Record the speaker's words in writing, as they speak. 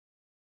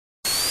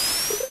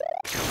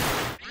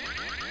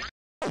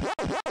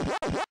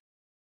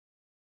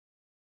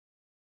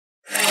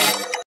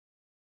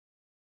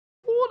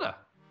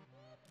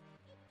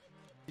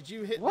Did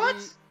you hit What?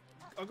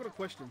 I've got a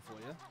question for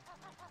you.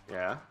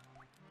 Yeah.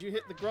 Did you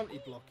hit the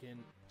Grunty block in?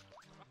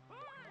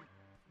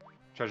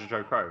 Treasure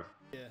Trove Cove?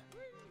 Yeah.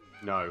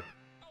 No.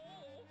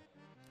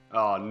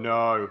 Oh,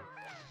 no.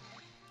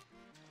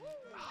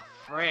 Oh,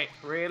 frick,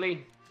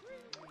 really?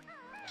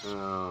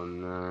 Oh,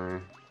 no.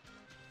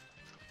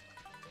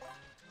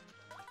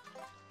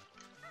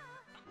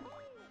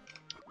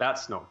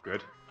 That's not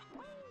good.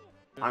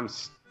 I'm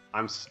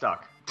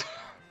stuck.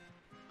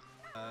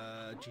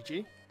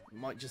 GG.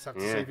 Might just have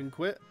to save and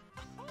quit.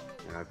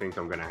 Yeah, I think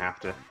I'm gonna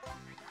have to.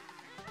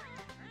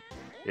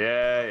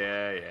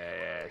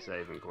 Yeah.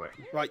 Save and quit.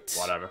 Right.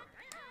 Whatever.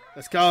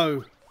 Let's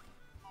go.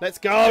 Let's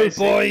go,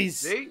 boys.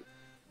 See?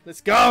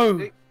 Let's go.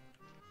 See?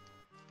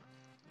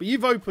 But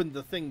you've opened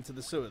the thing to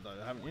the sewer, though,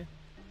 haven't you?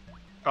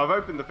 I've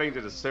opened the thing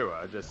to the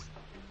sewer. Just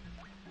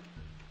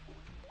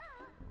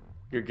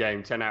good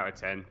game. 10 out of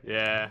 10.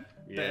 Yeah.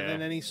 Better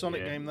than any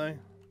Sonic game, though.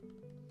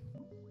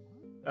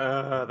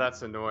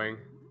 That's annoying.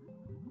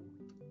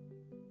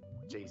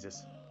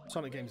 Jesus.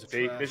 Sonic games are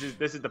See, trash.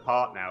 this is the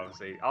part now.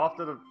 See,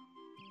 after the.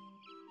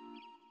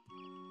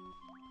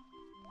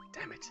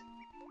 Damn it.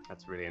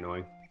 That's really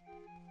annoying.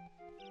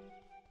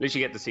 At least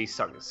you get to see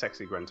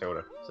sexy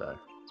Gruntilda, so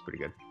it's pretty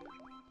good.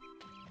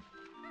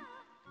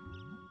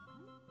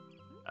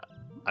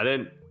 I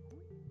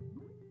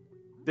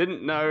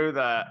didn't know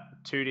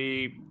that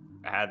 2D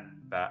had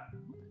that.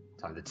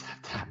 Time to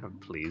tap that,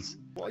 please.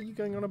 What are you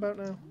going on about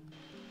now?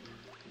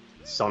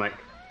 Sonic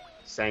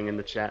saying in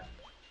the chat.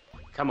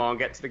 Come on,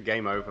 get to the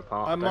game over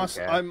part. I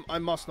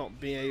must not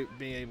be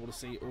able to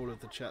see all of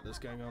the chat that's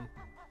going on.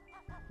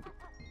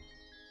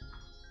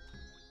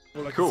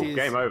 Cool,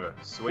 game over.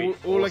 Sweet.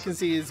 All I can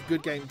see is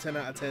good game, 10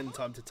 out of 10,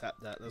 time to tap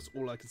that. That's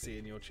all I can see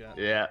in your chat.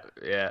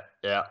 Yeah.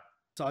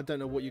 So I don't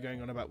know what you're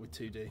going on about with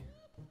 2D.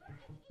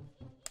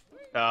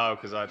 Oh,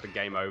 because I had the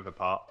game over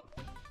part.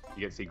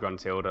 You get to see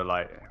Gruntilda,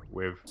 like,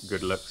 with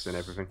good looks and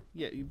everything.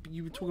 Yeah,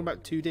 you were talking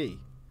about 2D.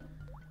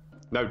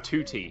 No,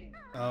 2T.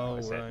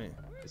 Oh, right.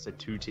 It's a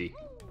 2T.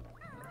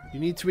 You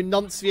need to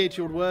enunciate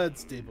your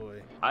words, dear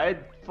boy. I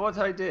thought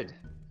I did.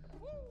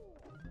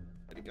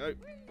 There you go.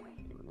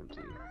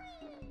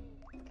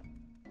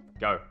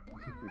 Go.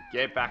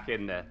 Get back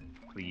in there,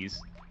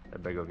 please. I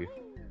beg of you.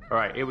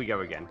 Alright, here we go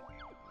again.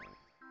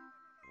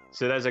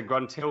 So there's a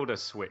Gruntilda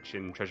switch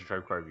in Treasure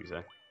Trove Cove, you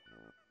say?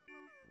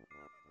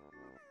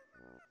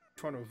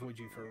 Trying to avoid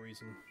you for a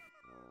reason.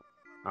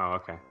 Oh,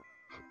 okay.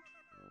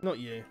 Not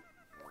you.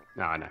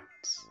 No, I know.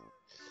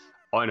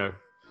 I know.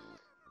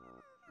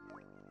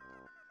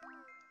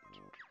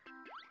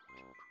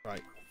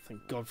 Right.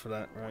 Thank God for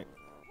that. Right.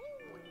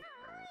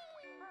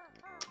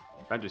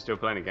 Banjo's still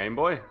playing a Game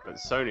Boy, but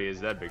Sony is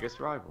their biggest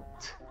rival.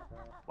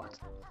 What?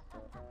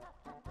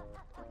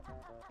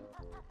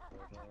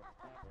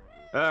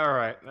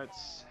 Alright,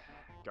 let's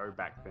go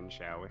back then,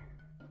 shall we?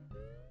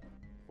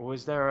 Or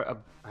is there a...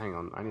 Hang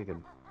on, I need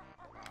to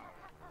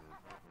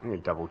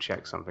double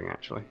check something,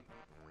 actually.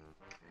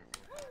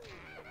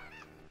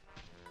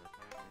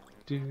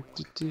 I've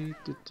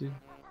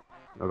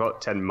got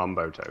 10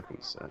 Mumbo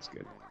tokens, so that's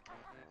good.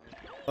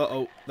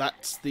 Uh-oh,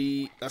 that's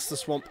the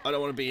swamp. I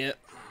don't want to be it.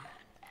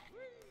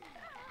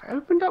 I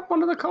opened up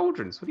one of the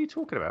cauldrons. What are you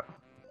talking about?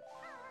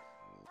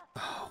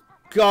 Oh,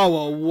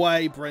 go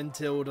away,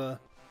 Gruntilda.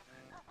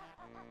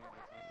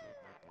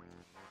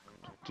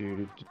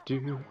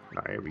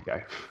 Right, here we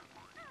go.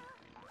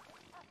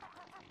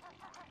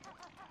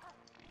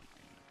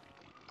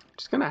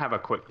 Just gonna have a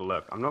quick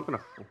look. I'm not gonna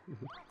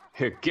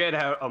get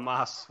out of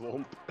my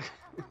swamp.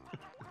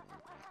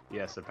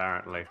 Yes,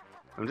 apparently.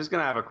 I'm just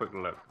gonna have a quick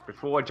look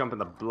before I jump in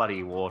the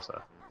bloody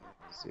water.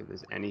 See if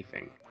there's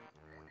anything.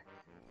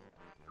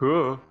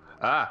 Ooh.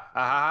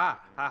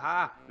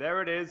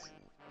 There it is.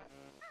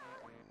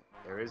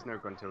 There is no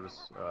Gruntilda.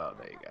 Oh,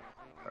 there you go.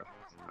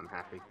 Perfect. I'm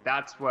happy.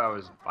 That's where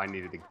I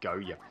needed to go,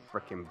 you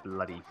frickin'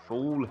 bloody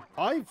fool.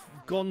 I've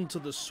gone to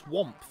the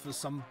swamp for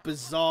some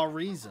bizarre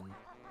reason.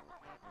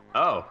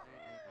 Oh.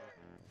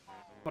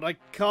 But I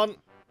can't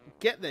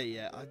get there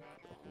yet. I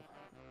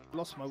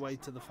lost my way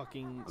to the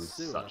fucking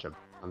sewer.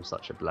 I'm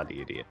such a bloody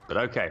idiot. But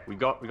okay, we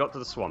got to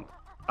the swamp.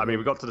 I mean,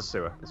 we got to the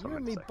sewer. That's what You I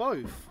and meant me to say.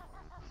 both.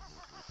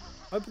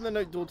 Open the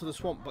note door to the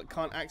swamp, but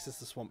can't access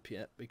the swamp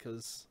yet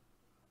because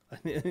I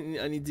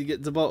need to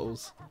get to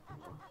bottles.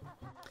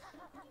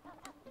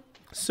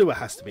 Sewer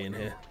has to be in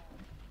here.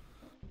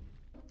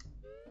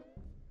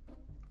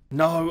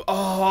 No.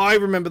 Oh, I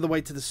remember the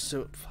way to the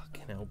sewer.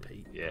 Fucking hell,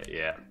 Pete.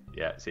 Yeah.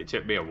 See, it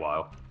took me a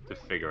while to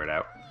figure it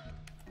out.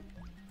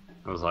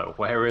 I was like,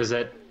 where is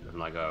it? I'm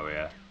like, oh,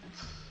 yeah.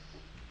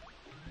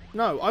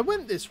 No, I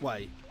went this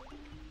way.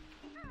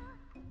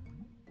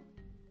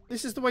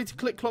 This is the way to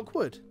Click Clock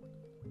Wood.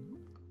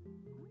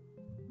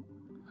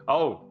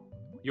 Oh,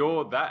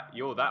 you're that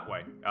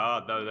way.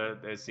 Oh, no,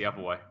 there's the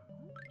other way.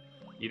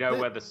 You know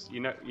where the you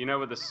know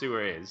where the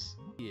sewer is.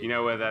 Yeah. You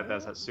know where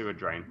there's that sewer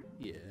drain.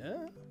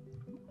 Yeah.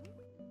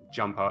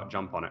 Jump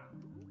on it.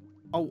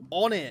 Oh,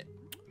 on it.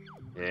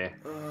 Yeah.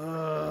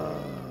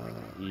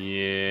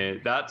 Yeah,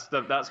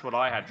 that's what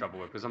I had trouble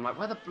with because I'm like,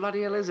 where the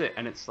bloody hell is it?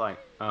 And it's like,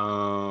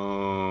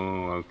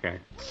 oh, okay,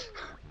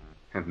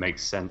 it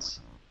makes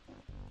sense.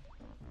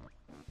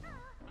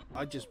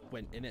 I just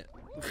went in it.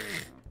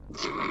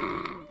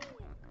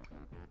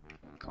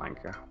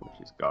 Clanker, which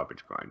is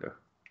garbage grinder.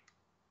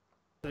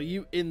 So are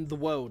you in the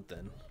world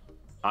then?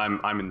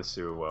 I'm in the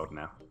sewer world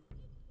now.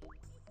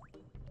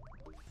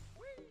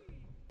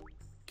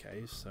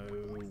 Okay, so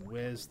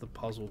where's the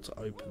puzzle to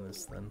open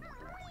this then?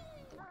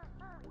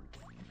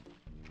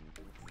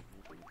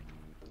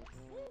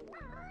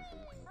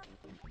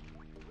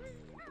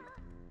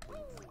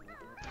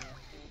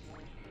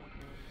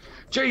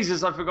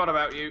 Jesus, I forgot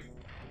about you.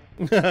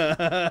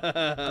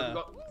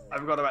 I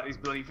forgot about these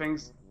bloody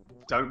things.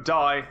 Don't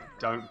die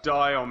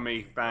on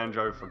me,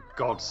 Banjo, for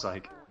God's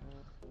sake.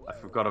 I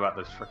forgot about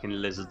those freaking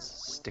lizards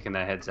sticking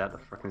their heads out the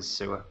freaking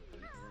sewer.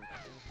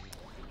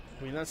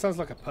 I mean, that sounds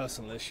like a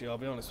personal issue, I'll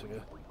be honest with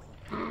you.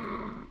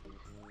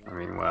 I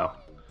mean, well,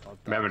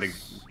 remember to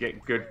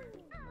get good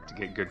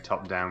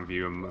top-down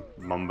view of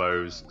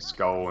Mumbo's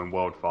skull in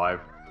World 5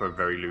 for a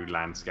very lewd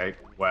landscape.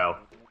 Well,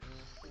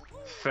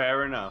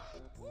 fair enough.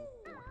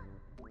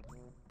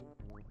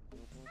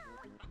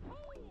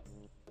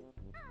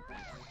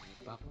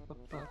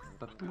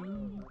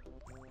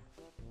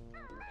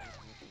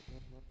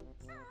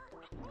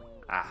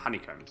 Ah,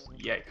 honeycombs.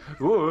 Yay.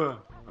 Ooh,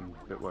 I'm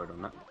a bit worried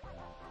on that.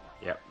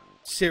 Yep.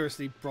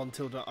 Seriously,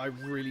 Gruntilda, I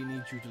really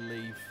need you to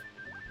leave.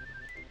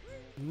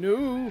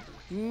 No,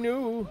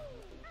 no.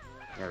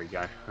 There we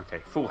go. Okay,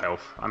 full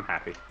health. I'm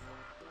happy.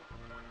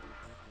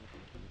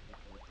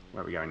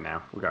 Where are we going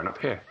now? We're going up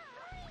here.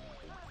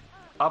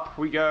 Up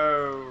we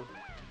go.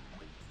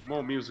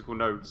 More musical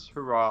notes.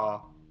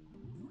 Hurrah.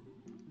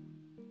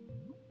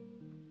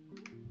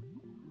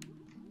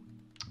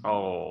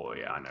 Oh,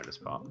 yeah, I know this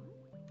part.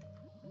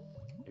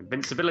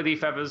 Invincibility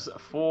feathers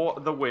for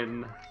the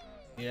win.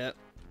 Yeah.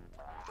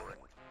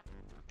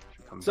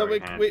 So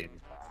we're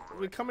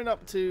coming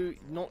up to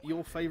not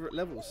your favourite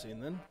level soon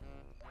then.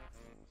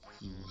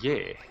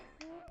 Yeah.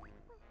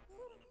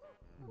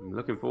 I'm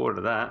looking forward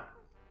to that.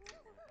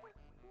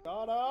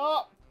 Shut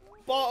up!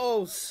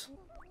 Bottles!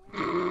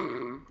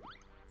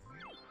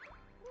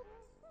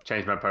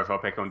 Change my profile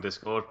pic on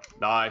Discord.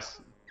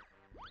 Nice.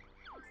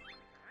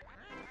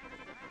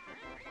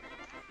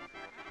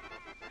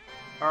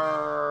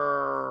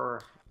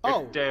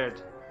 Oh,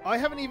 dead. I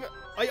haven't even...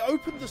 I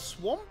opened the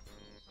swamp?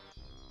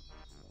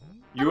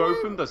 You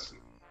opened the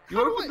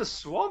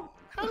swamp?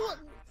 How do I...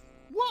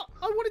 What?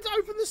 I wanted to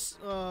open this...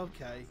 Oh,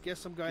 okay,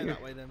 guess I'm going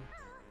that way then.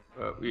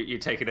 You're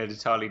taking an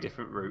entirely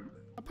different route.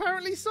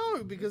 Apparently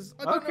so, because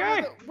I don't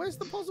know where's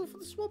the puzzle for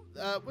the swamp?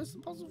 Where's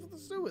the puzzle for the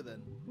sewer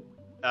then?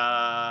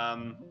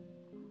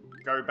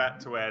 Go back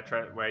to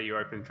where you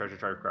opened Treasure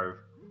Trove Grove.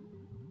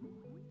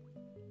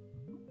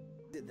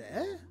 Is it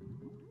there?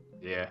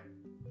 Yeah.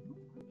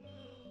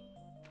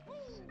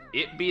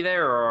 It be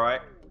there,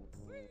 alright.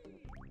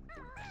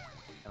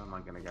 How am I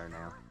gonna go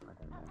now? I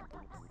don't know.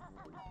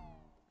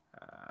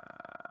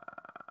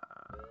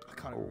 I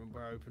can't even remember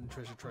where I opened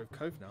Treasure Trove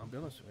Cove now, I'll be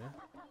honest with you.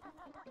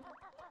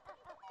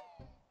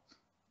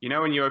 You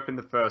know when you open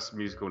the first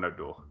musical note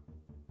door?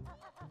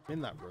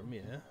 In that room,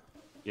 yeah.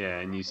 Yeah,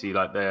 and you see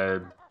like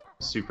the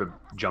super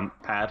jump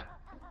pad?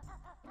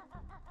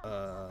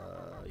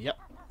 Yep.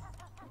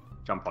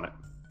 Jump on it.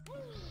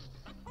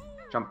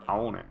 Jump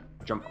on it.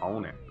 Jump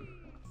on it.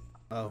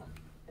 Oh.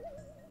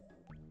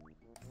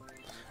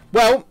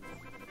 Well,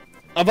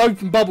 I've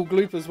opened Bubble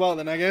Gloop as well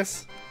then, I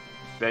guess.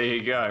 There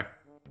you go.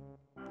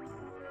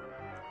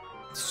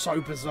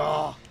 So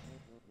bizarre.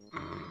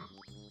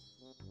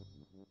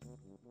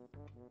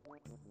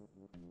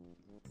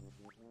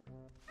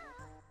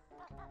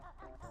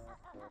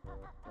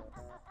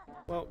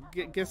 Well,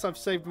 guess I've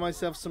saved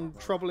myself some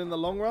trouble in the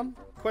long run?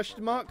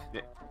 Question mark?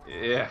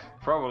 Yeah,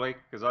 probably,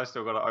 because I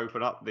still got to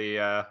open up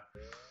the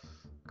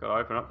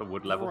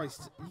wood level.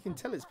 Christ, you can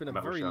tell it's been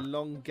a very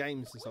long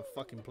game since I've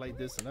fucking played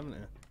this, one, haven't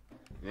you?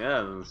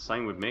 Yeah,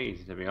 same with me,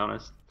 to be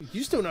honest.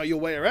 You still know your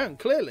way around,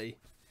 clearly.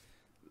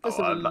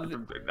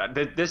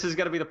 This is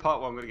going to be the part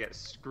where I'm going to get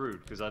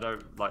screwed, because I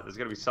don't, like, there's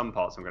going to be some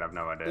parts I'm going to have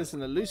no idea. There's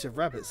an elusive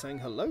rabbit saying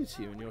hello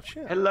to you in your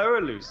chat. Hello,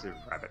 elusive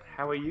rabbit.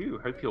 How are you?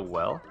 Hope you're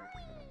well.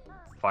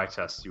 Fight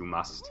us, you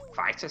must.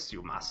 Fight us,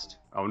 you must.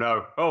 Oh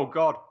no. Oh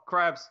god.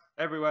 Crabs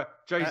everywhere.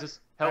 Jesus,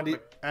 help me.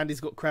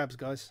 Andy's got crabs,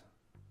 guys.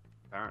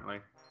 Apparently.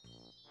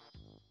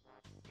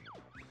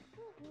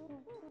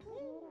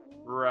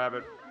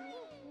 Rabbit.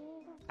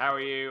 How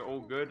are you? All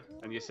good?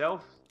 And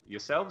yourself?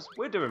 Yourselves?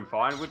 We're doing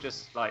fine. We're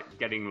just, like,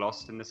 getting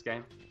lost in this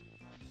game.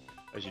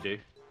 As you do.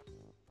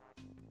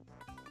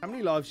 How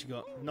many lives you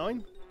got?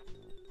 9?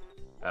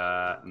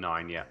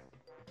 9, yeah.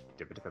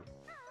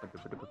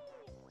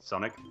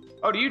 Sonic.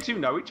 Oh, do you two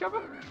know each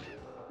other?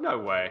 No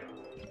way.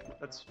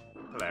 That's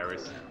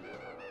hilarious.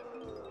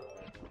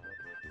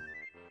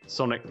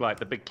 Sonic, like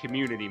the big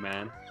community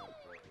man.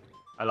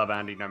 I love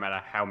Andy no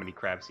matter how many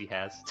crabs he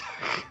has.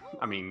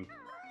 I mean,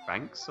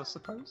 thanks, I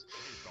suppose.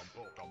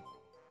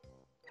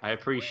 I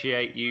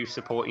appreciate you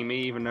supporting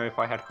me even though if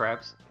I had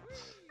crabs.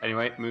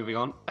 Anyway, moving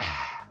on.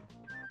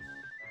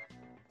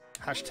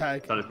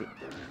 Hashtag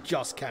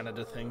just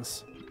Canada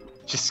things.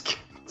 Just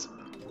kidding.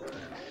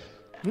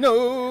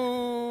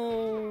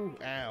 No!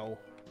 Ow.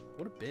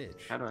 What a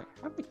bitch. How do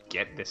we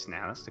get this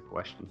now? That's the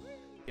question.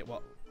 Get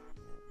what?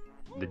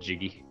 The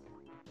Jiggy.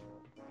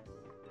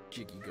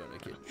 Jiggy gonna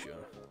get you.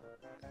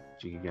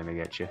 Jiggy gonna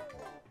get you.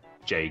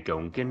 Jay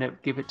gonna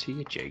give it to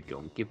you. Jay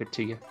gonna give it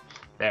to you.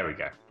 There we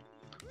go.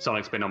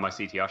 Sonic's been on my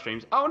CTR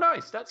streams. Oh,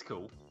 nice. That's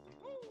cool.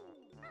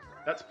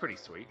 That's pretty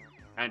sweet.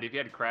 And if you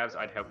had crabs,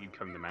 I'd help you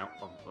comb them out.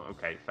 Oh,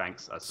 okay,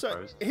 thanks, I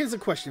suppose. So, here's a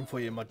question for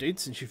you, my dude,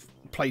 since you've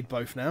played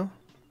both now.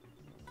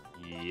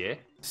 Yeah?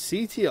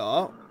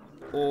 CTR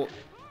or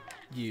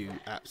you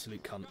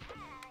absolute cunt?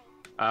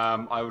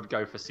 I would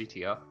go for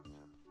CTR.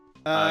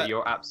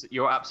 Your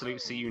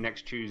absolute see you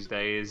next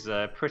Tuesday is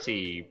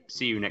pretty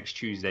see you next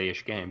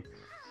Tuesday-ish game.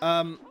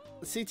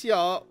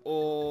 CTR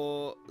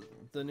or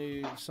the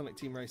new Sonic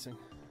Team Racing?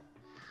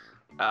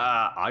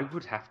 I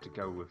would have to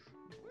go with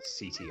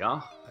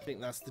CTR. I think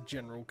that's the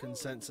general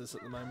consensus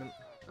at the moment.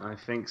 I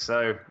think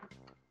so.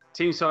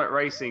 Team Sonic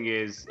Racing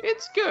it's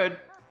good,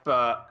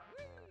 but...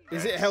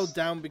 Is it held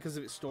down because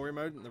of its story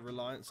mode and the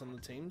reliance on the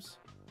teams?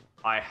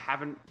 I've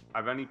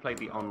only played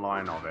the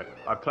online of it.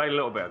 I've played a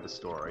little bit of the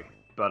story,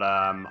 but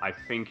I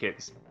think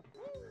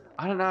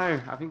I don't know.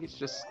 I think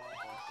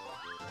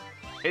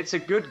it's a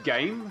good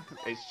game.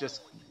 It's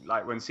just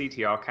like when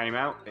CTR came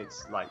out,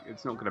 it's not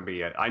going to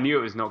be. I knew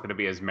it was not going to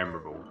be as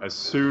memorable. As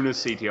soon as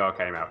CTR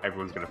came out,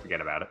 everyone's going to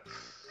forget about it.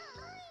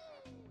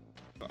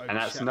 And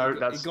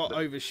it got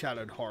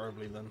overshadowed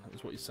horribly. Then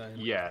is what you're saying?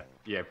 Yeah,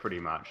 pretty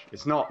much.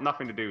 It's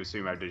nothing to do with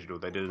Sumo Digital.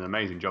 They did an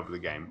amazing job with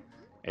the game.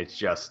 It's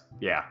just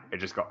it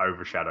just got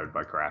overshadowed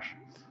by Crash,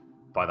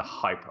 by the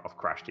hype of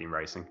Crash Team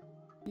Racing.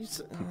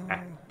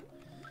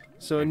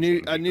 So a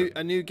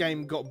new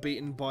game got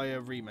beaten by a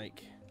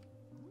remake.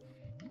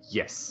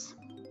 Yes,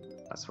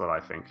 that's what I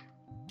think.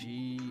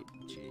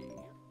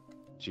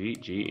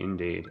 GG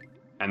indeed.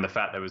 And the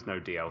fact there was no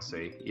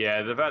DLC.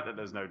 Yeah, the fact that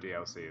there's no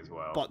DLC as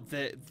well. But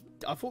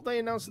I thought they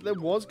announced that there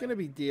was going to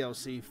be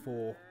DLC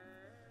for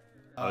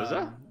is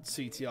there?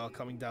 CTR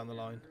coming down the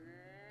line.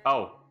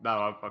 Oh,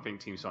 no, I think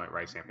Team Sonic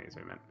Racing, I think is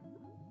what you meant.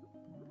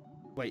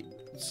 Wait,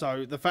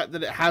 so the fact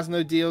that it has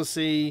no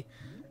DLC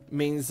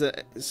means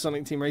that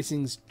Sonic Team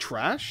Racing's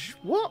trash?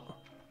 What?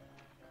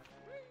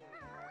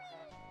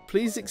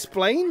 Please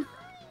explain?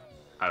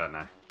 I don't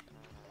know.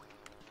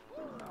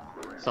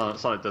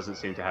 Sonic doesn't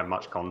seem to have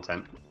much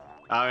content.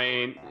 I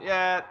mean,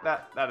 yeah,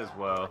 that as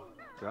well.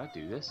 Did I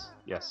do this?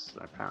 Yes,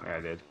 apparently I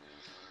did.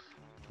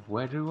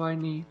 Where do I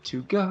need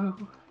to go?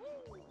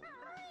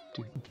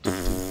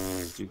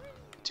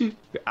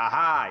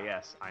 Aha,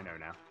 yes, I know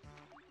now.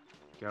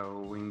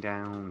 Going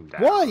down.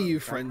 Why are you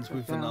friends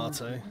with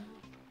Venato?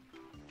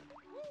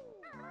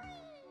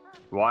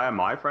 Why am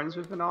I friends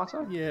with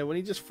Venato? Yeah, when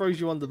he just throws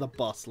you under the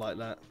bus like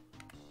that.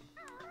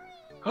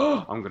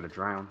 Oh, I'm gonna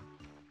drown.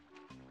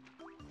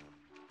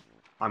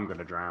 I'm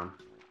gonna drown.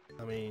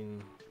 I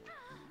mean,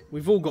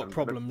 we've all got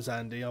problems,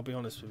 Andy, I'll be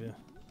honest with you.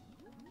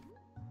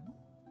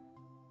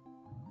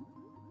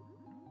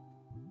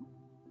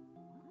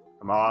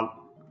 Come on.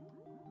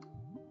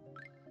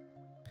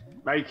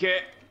 Make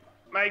it!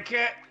 Make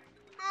it!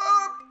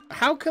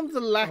 How can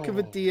the lack of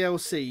a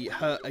DLC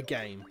hurt a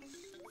game?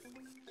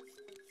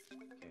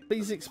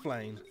 Please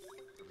explain.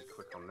 I'll be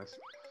quick on this.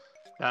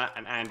 That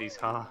and Andy's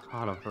hard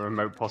of a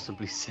remote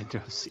possibly send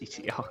of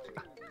CTR.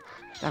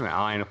 Damn it,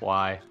 Iron,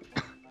 why?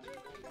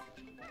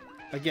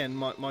 Again,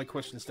 my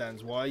question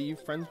stands. Why are you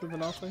friends with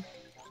Venato?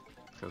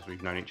 Because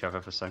we've known each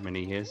other for so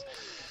many years.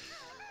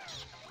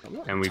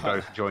 And we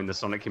both joined the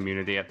Sonic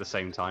community at the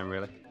same time,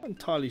 really. I'm not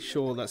entirely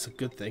sure that's a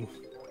good thing.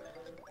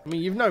 I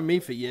mean, you've known me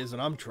for years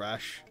and I'm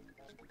trash.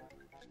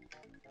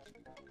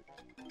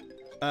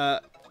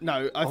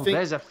 No, I think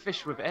there's a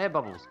fish with air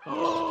bubbles.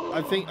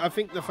 I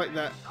think the fact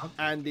that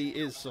Andy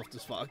is soft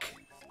as fuck.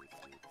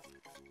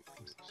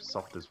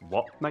 Soft as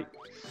what, mate?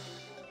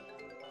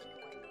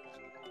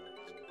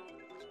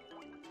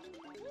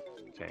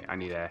 Okay, I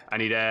need air. I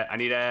need air. I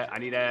need air. I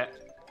need air.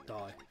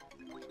 Die.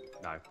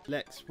 No.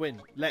 Lex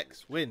win.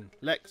 Lex win.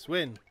 Lex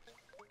win.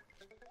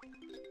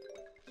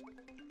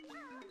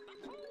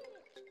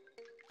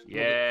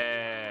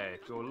 Yeah.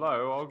 If you're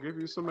low, I'll give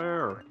you some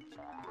air.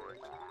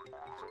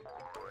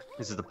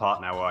 This is the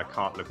part now where I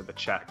can't look at the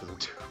chat because I'm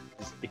too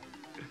busy.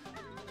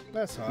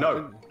 That's right.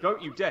 No,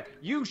 don't you dare.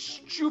 You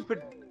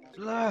stupid...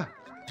 Did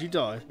you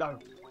die? No.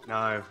 No,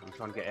 I'm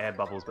trying to get air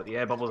bubbles, but the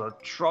air bubbles are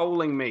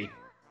trolling me.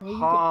 Well,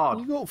 hard.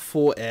 You got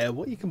 4 air.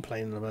 What are you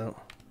complaining about?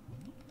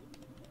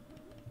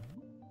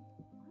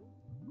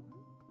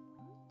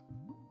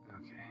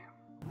 Okay.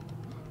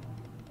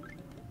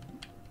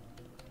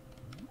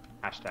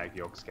 Hashtag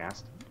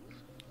Yogscast.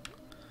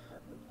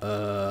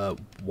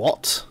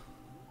 What?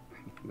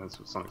 That's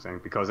what Sonic's saying.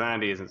 Because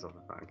Andy isn't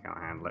something I can't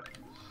handle it.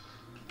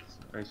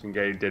 Racing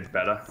Game did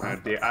better.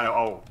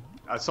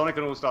 Sonic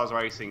and All Stars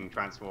Racing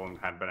Transformed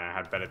had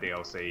better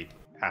DLC.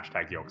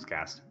 Hashtag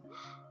Yogscast.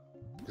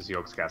 Because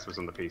Yogscast was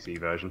on the PC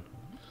version.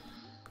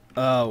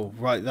 Oh,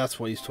 right. That's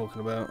what he's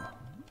talking about.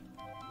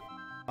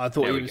 I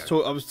thought he was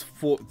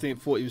talking.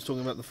 Thought he was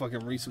talking about the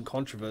fucking recent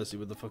controversy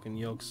with the fucking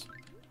Yogs.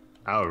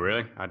 Oh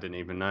really? I didn't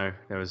even know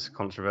there was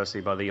controversy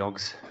by the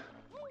Yogs.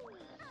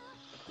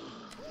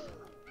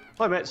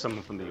 I met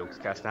someone from the Yogs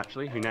cast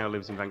actually, who now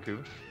lives in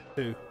Vancouver.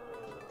 Who?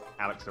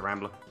 Alex the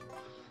Rambler.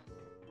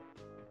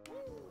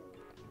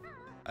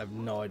 I have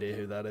no idea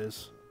who that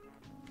is.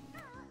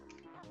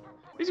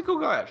 He's a cool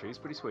guy actually. He's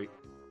pretty sweet.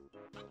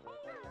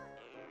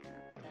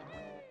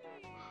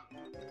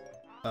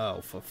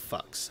 Oh, for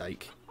fuck's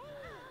sake!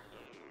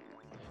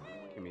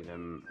 Give me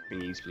them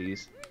thingies,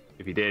 please.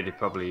 If he did, it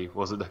probably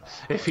wasn't.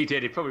 If he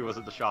did, it probably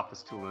wasn't the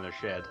sharpest tool in the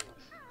shed.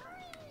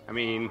 I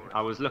mean,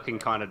 I was looking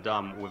kind of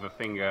dumb with a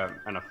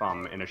finger and a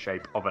thumb in a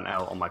shape of an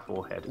L on my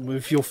forehead.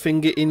 With your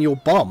finger in your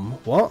bum?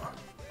 What?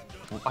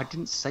 Well, I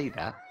didn't say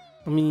that.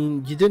 I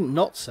mean, you didn't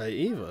not say it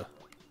either.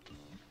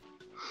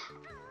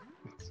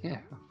 Yeah,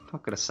 I'm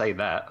not gonna say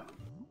that.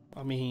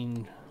 I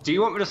mean... Do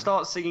you want me to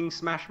start singing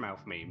Smash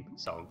Mouth meme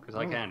song? Because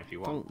I can if you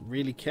want. I don't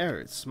really care.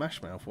 It's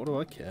Smash Mouth. What do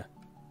I care?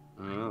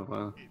 Oh,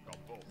 well.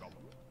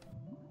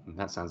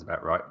 That sounds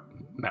about right.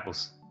 Metal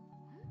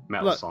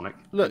Look, Sonic.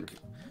 Look,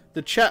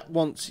 the chat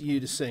wants you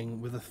to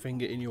sing with a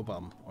finger in your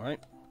bum, alright?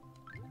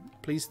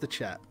 Please, the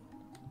chat.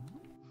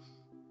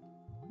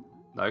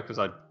 No, because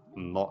I'm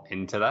not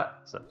into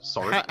that. So,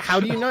 sorry.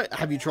 How do you know?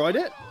 Have you tried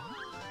it?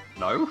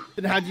 No.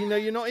 Then how do you know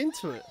you're not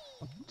into it?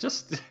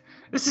 Just...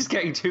 This is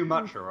getting too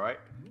much, alright?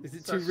 Is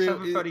it too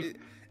real?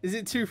 Is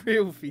it too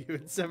real for you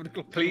at 7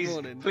 o'clock in the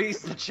morning?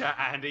 Please, the chat,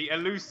 Andy.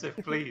 Elusive,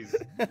 please.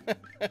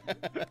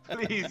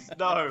 Please,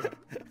 no.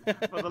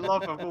 For the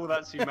love of all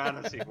that's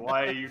humanity,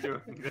 why are you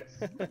doing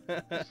this?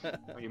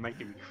 Are you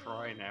making me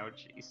cry now?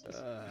 Jesus.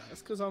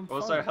 That's because I'm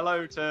Also, fine.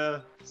 hello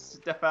to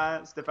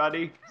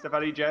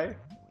Stefani J,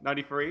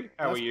 93.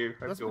 How are you?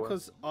 That's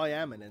because I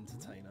am an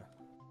entertainer.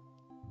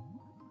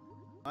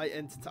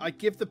 I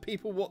give the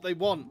people what they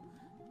want.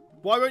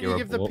 Why won't you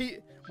give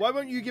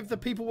the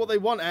people what they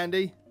want,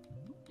 Andy?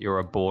 You're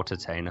a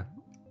bort-tainer.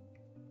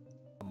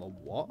 I'm a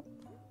what?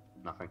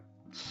 Nothing.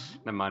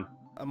 Never mind.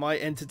 Am I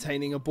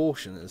entertaining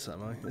abortionists?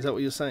 Am I? Is that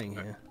what you're saying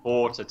here?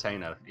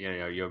 Bort-tainer. You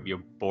know,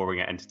 you're boring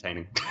at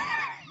entertaining.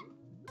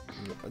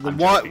 Then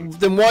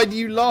why do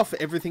you laugh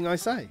at everything I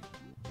say?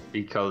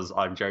 Because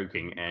I'm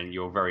joking and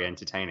you're very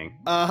entertaining.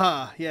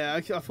 Aha, yeah,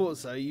 I thought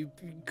so. You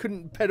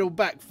couldn't pedal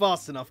back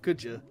fast enough,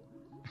 could you?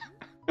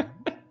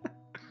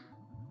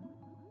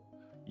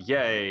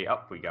 Yay,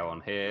 up we go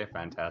on here.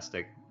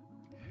 Fantastic.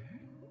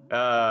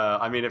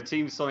 I mean, if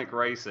Team Sonic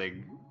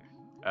Racing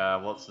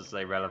wants to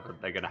stay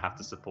relevant, they're going to have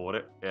to support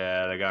it.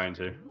 Yeah, they're going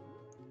to.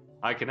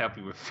 I can help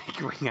you with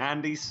figuring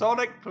Andy.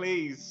 Sonic,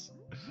 please.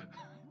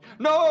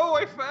 No,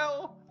 I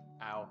fell.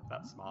 Ow,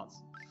 that's smart.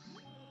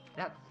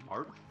 That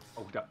smart.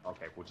 Oh,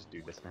 okay, we'll just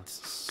do this now.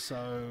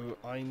 So,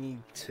 I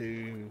need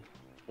to...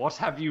 What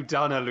have you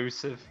done,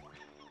 Elusive?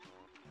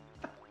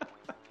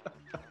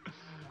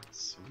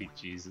 Sweet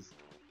Jesus.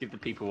 Give the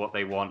people what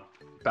they want.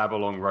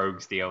 Babylon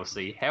Rogues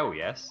DLC. Hell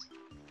yes.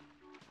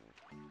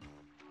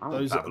 I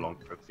want Babylon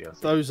Rogues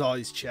DLC. Those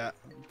eyes, chat.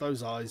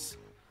 Those eyes.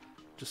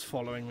 Just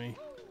following me.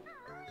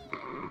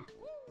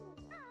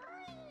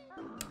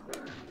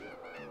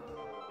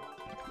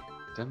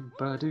 I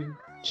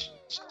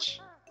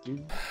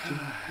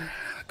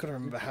gotta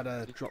remember how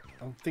to drop.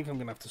 I think I'm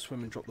gonna have to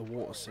swim and drop the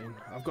water soon.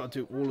 I've got to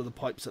do all of the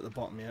pipes at the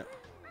bottom yet.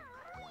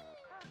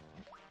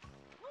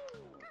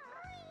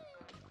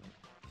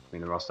 I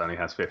mean, the roster only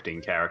has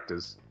 15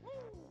 characters,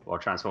 while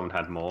Transformed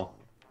had more.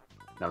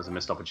 That was a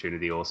missed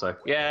opportunity also.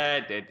 Yeah,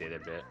 it did a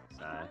bit,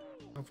 so...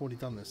 I've already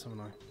done this,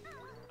 haven't I?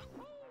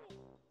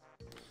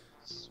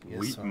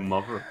 Sweet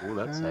mother of all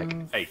that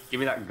heck. Hey, give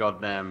me that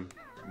goddamn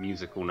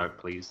musical note,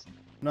 please.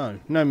 No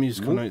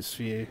musical notes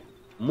for you.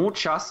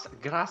 Muchas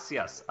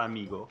gracias,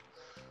 amigo.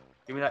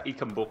 Give me that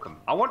Ikambokum.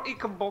 I want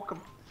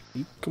Ikambokum.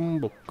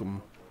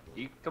 Ikambokum.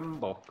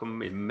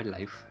 Ikambokum in my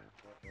life.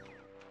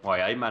 Why,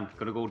 hey man,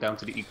 gonna go down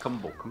to the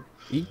Ikambokum.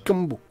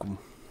 Ikambokum.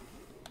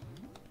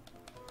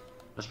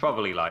 That's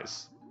probably like,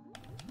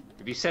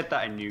 if you said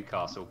that in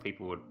Newcastle,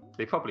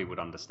 they probably would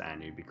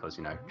understand you because,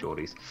 you know,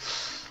 Geordies.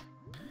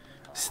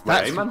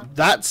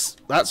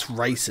 That's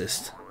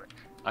racist.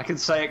 I can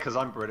say it because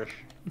I'm British.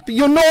 But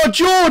you're not a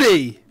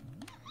Geordie!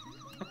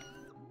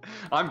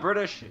 I'm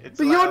British.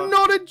 But you're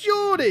not a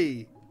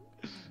Geordie!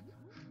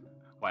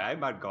 Why, hey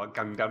man,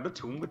 going down the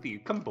tomb with the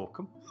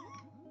Ikambokum.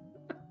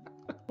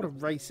 What a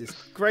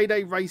racist. Grade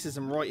A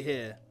racism right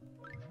here.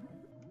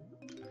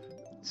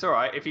 It's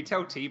alright, if you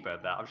tell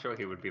T-Bird that, I'm sure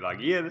he would be like,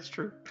 yeah, that's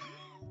true.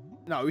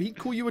 No, he'd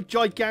call you a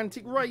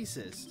gigantic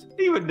racist.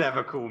 He would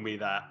never call me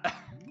that.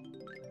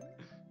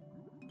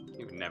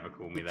 He would never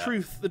call me that.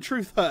 The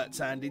truth hurts,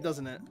 Andy,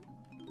 doesn't it?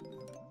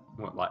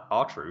 What, like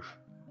R-Truth?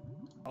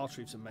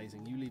 R-Truth's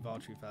amazing. You leave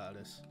R-Truth out of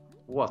this.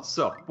 What's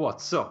up?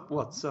 What's up?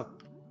 What's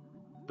up?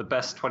 The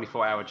best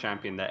 24-hour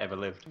champion that ever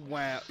lived.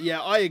 Wow.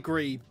 Yeah, I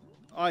agree.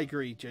 I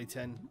agree,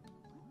 J10.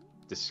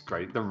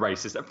 Disgrace. The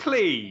racist.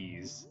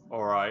 Please.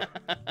 Alright.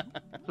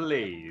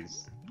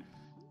 Please.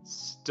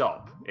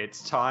 Stop.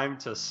 It's time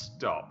to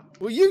stop.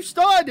 Well, you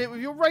started it with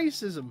your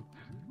racism.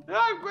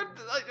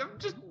 I'm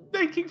just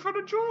making fun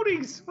of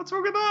Geordies. What's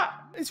wrong with that?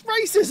 It's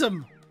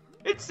racism.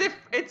 It's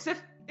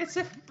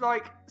if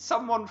like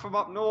someone from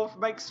up north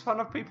makes fun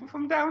of people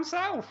from down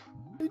south.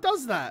 Who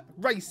does that?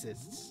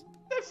 Racists.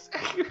 That's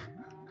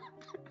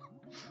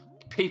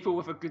people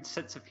with a good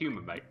sense of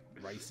humour, mate.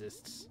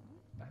 Racists.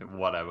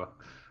 Whatever.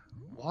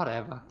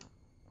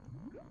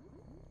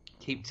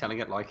 Keep telling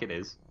it like it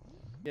is.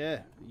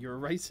 Yeah, you're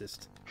a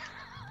racist.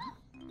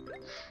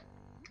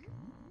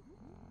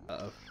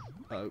 Uh-oh.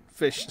 Uh-oh.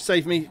 Fish.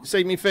 Save me,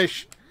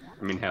 fish.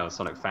 I mean, hell,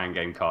 Sonic fan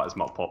game cart is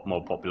more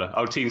popular.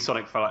 Oh, Team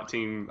Sonic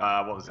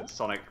what was it?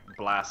 Sonic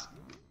Blast.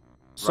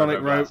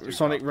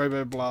 Sonic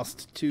Robo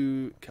Blast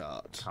 2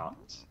 cart.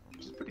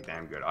 Which is pretty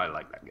damn good. I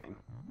like that game.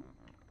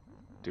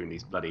 Doing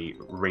these bloody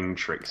ring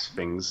tricks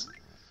things.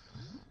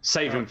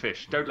 Saving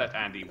fish. Don't let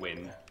Andy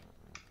win.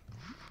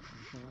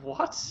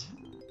 What?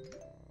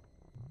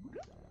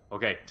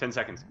 Okay, 10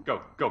 seconds.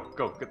 Go.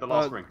 Get the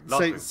last ring.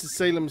 Ring.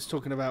 Salem's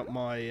talking about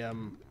my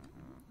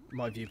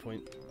my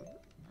viewpoint.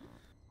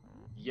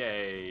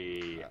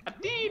 Yay! I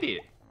did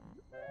it!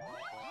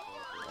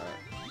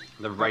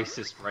 The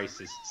racist,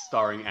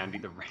 starring Andy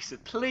the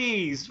racist.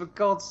 Please, for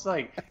God's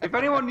sake. If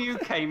anyone new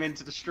came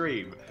into the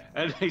stream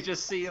and they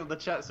just see on the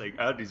chat saying,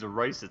 Andy's a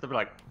racist, they'd be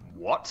like,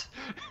 what?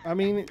 I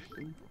mean,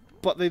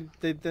 but they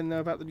know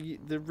about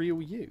the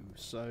real you,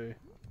 so...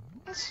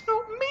 That's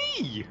not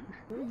me!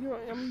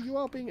 I mean, you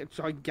are being a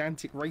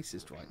gigantic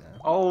racist right now.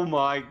 Oh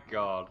my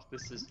God.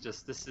 This is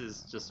just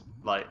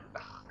like...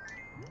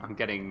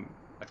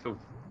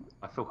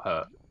 I feel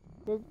hurt.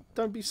 Well,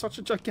 don't be such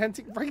a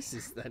gigantic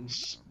racist then.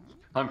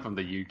 I'm from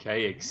the UK,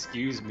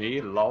 excuse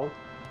me, lol.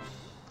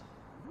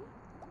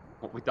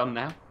 What we done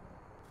now?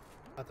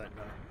 I don't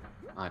know.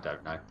 I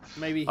don't know.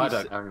 I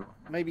don't know.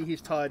 Maybe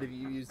he's tired of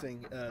you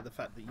using the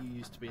fact that you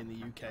used to be in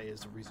the UK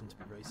as a reason to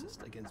be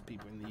racist against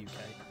people in the UK.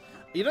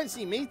 You don't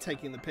see me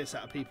taking the piss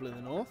out of people in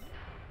the North.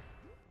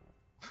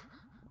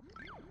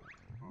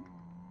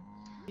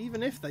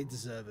 Even if they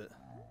deserve it.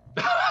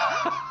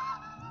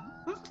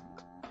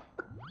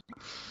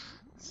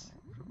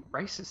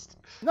 Racist.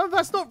 No,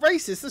 that's not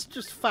racist. That's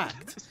just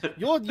fact.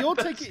 You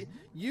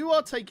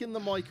are taking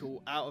the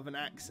Michael out of an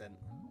accent.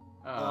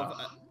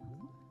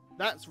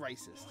 That's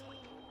racist.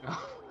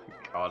 Oh my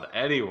God.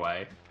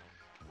 Anyway,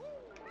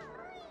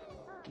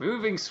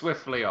 moving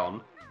swiftly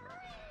on.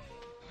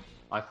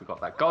 I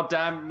forgot that.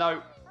 Goddamn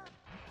no.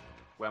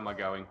 Where am I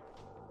going?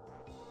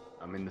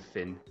 I'm in the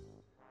fin.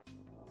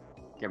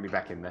 Get me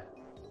back in there.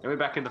 Get me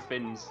back in the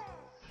fins.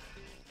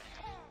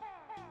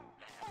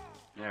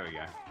 There we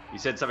go. You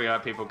said something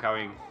about people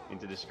coming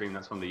into the stream.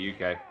 That's from the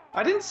UK.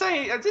 I didn't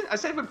say. I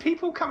said for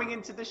people coming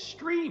into the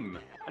stream.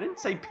 I didn't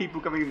say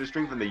people coming into the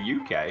stream from the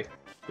UK.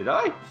 Did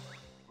I?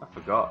 I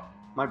forgot.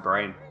 My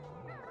brain.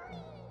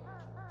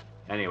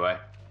 Anyway.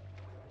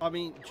 I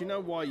mean, do you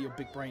know why your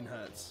big brain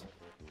hurts?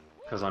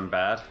 Because I'm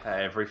bad at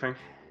everything.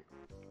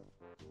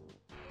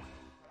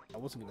 I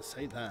wasn't going to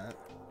say that.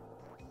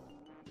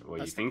 Were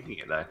you thinking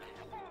it though?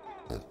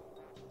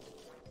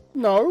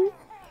 No.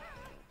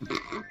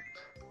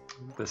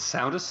 The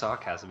sound of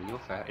sarcasm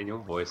in your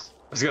voice.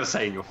 I was going to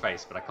say in your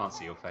face, but I can't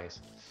see your face.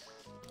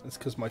 That's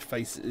because my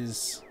face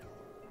is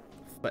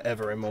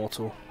forever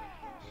immortal.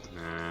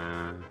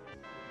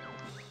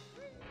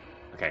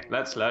 Okay,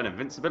 let's learn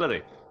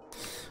invincibility.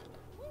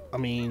 I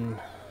mean...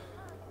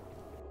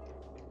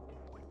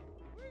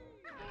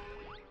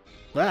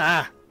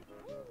 Ah!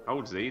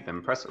 Hold Z,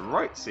 then press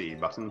right C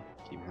button.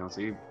 Keep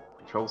LZ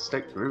control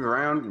stick to move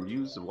around and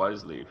use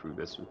wisely through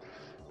this.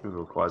 Move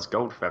requires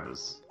gold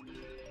feathers.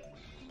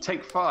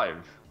 Take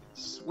 5.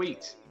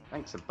 Sweet.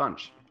 Thanks a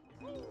bunch.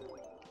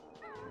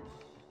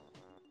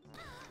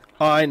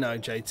 I know,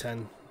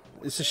 J10.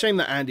 It's a shame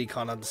that Andy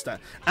can't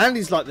understand.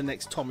 Andy's like the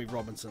next Tommy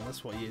Robinson.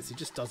 That's what he is. He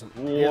just doesn't.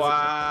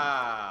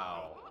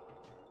 Wow.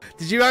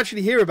 Did you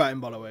actually hear about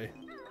him, by the way?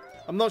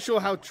 I'm not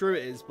sure how true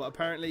it is, but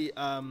apparently,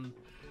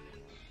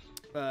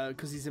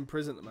 because he's in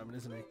prison at the moment,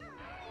 isn't he?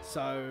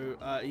 So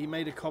he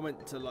made a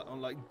comment to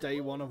on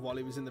day 1 of while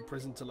he was in the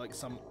prison to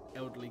some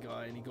elderly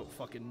guy, and he got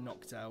fucking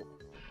knocked out.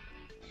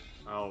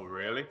 Oh,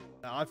 really?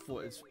 I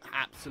thought it's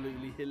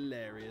absolutely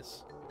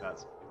hilarious.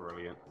 That's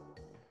brilliant.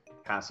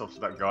 Hats off to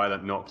that guy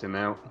that knocked him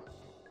out.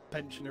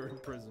 Pensioner in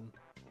prison.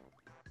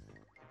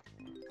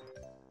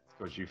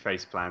 Because you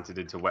face planted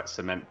into wet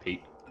cement,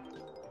 Pete.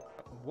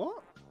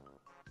 What?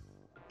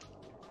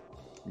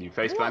 You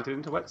face planted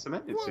into wet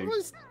cement, it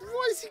seems.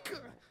 Why is he...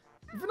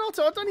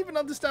 Venato, I don't even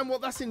understand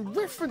what that's in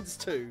reference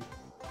to.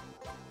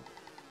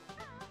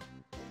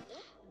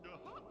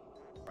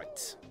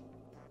 Right.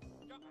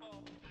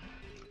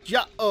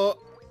 Shut up!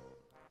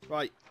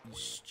 Right, you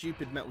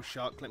stupid metal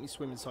shark. Let me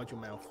swim inside your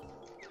mouth.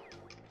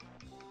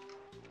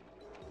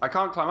 I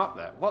can't climb up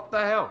there. What the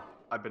hell?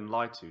 I've been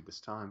lied to this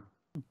time.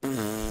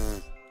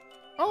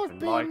 I've been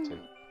lied to.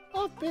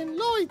 I've been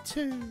lied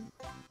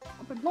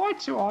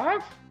to, I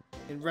have.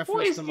 In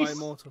reference to my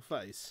immortal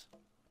face.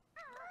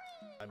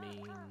 I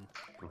mean...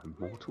 Your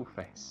immortal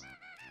face.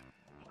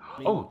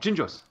 Oh,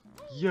 Gingers!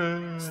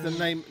 Yeah. It's the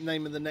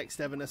name of the next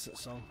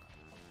Evanescence song.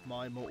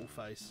 My Immortal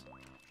Face.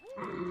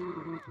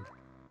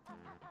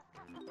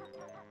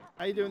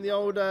 How you doing the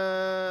old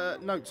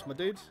notes, my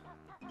dude?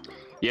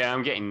 Yeah,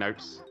 I'm getting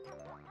notes.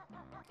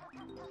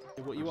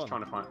 What you want?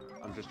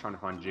 I'm just trying to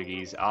find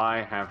jiggies.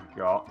 I have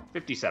got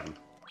 57.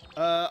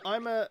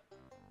 I'm at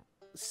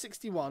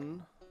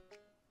 61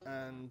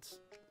 and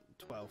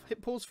 12.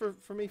 Hit pause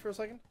for me for a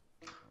second.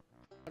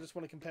 I just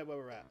want to compare where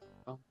we're at.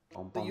 So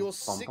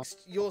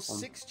you're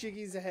six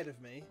jiggies ahead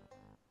of me,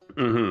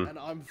 and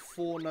I'm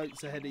 4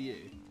 notes ahead of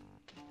you.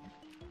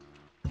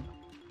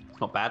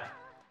 It's not bad.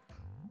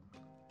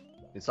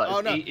 It's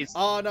like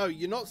no,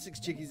 you're not 6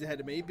 jiggies ahead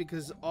of me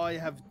because I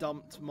have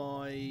dumped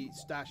my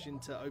stash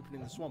into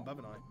opening the swamp,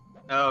 haven't I?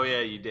 Oh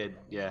yeah, you did.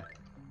 Yeah,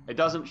 it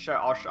doesn't show.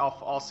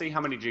 I'll see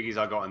how many jiggies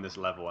I got in this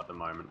level at the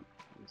moment.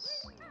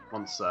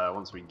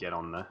 Once we get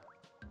on there.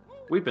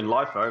 We've been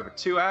live for over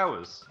 2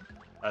 hours,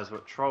 as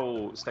what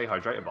Troll Stay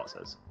Hydrated Bot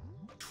says.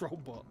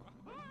 Trollbot.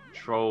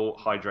 Troll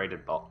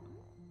Hydrated Bot.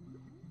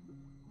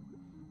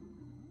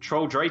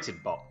 Troll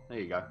Drated Bot. There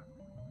you go.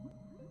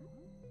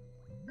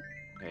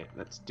 Okay,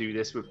 let's do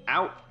this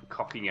without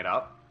cocking it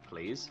up,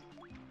 please.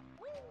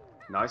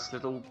 Nice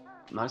little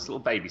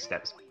baby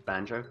steps,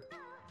 Banjo.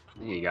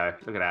 There you go.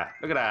 Look at that.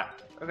 Look at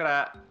that. Look at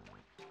that.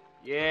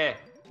 Yeah.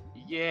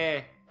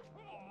 Yeah.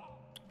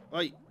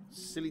 Wait,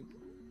 silly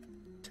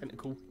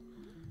tentacle.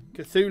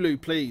 Cthulhu,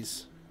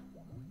 please.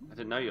 I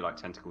didn't know you like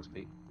tentacles,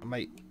 Pete.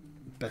 Mate,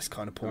 best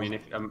kind of porn.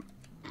 I mean,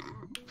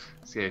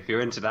 if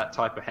you're into that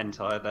type of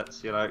hentai,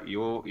 that's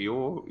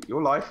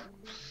your life.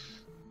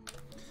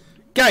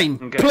 Game,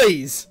 okay.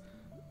 Please.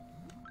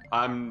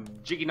 I'm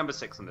jiggy number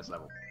 6 on this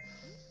level.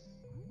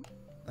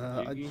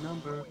 Jiggy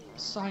number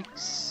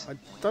 6. I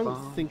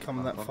don't think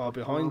I'm that far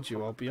behind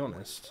you. I'll be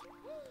honest.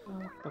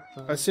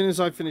 As soon as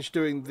I finish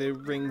doing the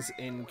rings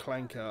in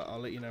Clanker, I'll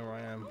let you know where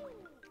I am.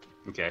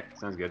 Okay,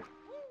 sounds good.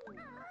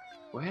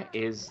 Where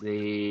is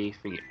the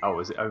thing? Oh,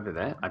 is it over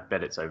there? I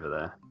bet it's over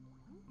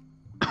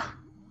there.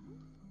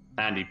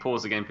 Andy,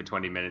 pause the game for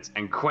 20 minutes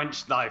and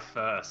quench thy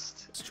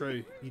thirst. It's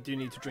true. You do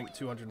need to drink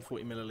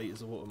 240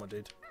 milliliters of water, my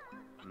dude.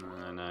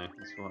 No.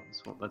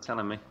 That's what they're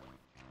telling me.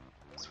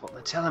 That's what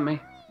they're telling me.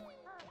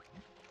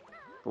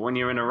 But when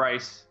you're in a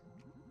race,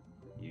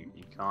 you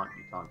can't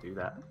do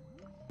that.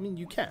 I mean,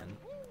 you can.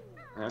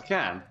 I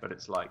can, but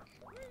it's like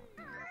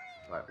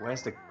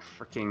where's the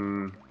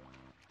freaking?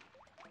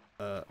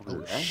 Oh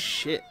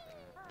shit!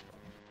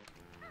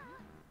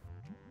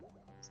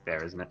 It's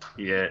there, isn't it?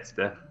 Yeah, it's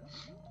there.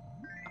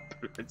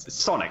 It's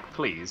Sonic,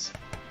 please.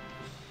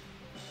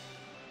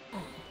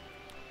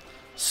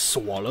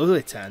 Swallow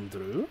it,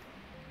 Andrew.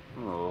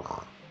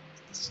 Oh,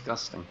 it's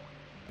disgusting.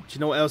 Do you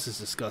know what else is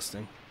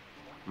disgusting?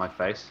 My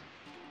face.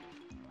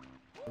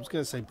 I was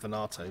going to say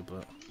Venato,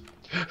 but...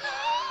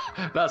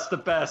 That's the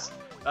best.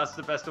 That's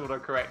the best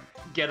autocorrect.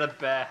 Get a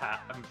bear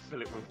hat and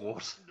fill it with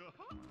water.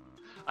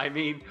 I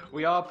mean,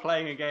 we are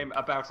playing a game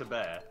about a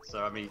bear,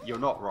 so I mean, you're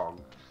not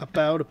wrong.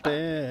 About a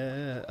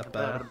bear,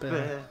 about a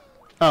bear.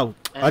 Oh,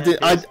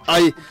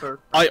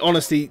 I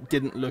honestly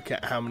didn't look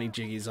at how many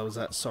jiggies I was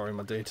at. Sorry,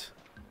 my dude.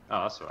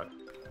 Oh, that's alright.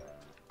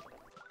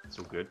 It's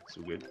all good. It's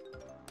all good.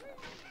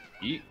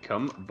 Eat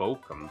come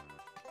bokum.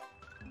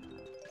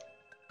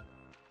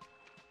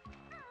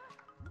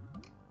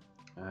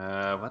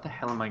 Where the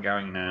hell am I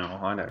going now?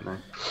 I don't know.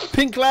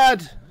 Pink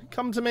lad,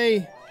 come to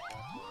me.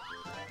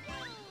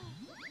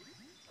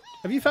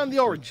 Have you found the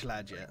orange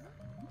lad yet?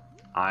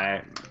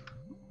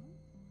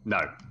 No.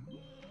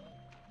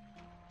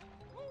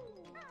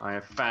 I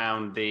have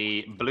found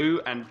the blue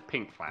and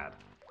pink lad.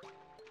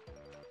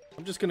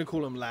 I'm just gonna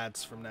call them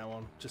lads from now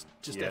on. Just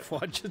Yeah.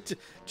 FYI,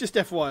 just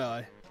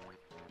FYI.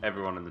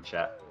 Everyone in the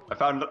chat. I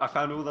found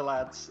all the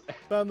lads.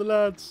 Found the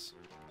lads.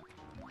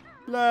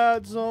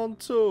 Lads on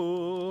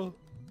tour.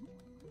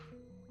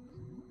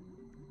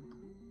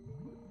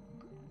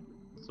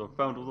 So I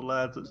found all the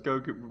lads. Let's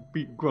go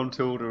beat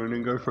Gruntilda and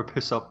then go for a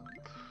piss up.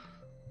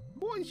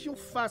 What is your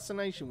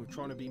fascination with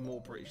trying to be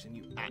more British than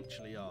you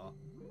actually are?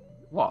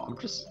 What?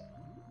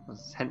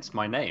 Hence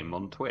my name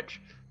on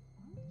Twitch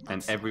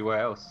and everywhere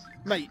else.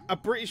 Mate, a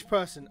British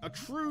person, a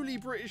truly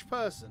British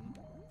person.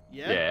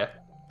 Yeah. Yeah.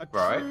 A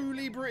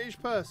truly British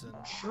person.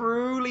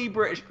 Truly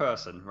British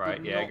person.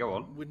 Right. Yeah. Go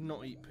on. Would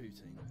not eat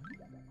poutine.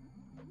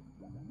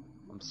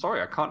 I'm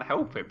sorry. I can't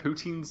help it.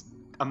 Poutine's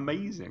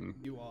amazing.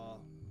 You are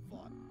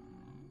fine.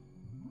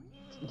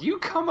 You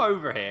come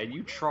over here and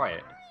you try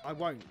it. I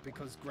won't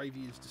because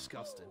gravy is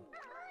disgusting.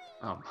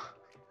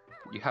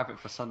 You have it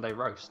for Sunday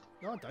roast.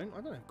 No, I don't.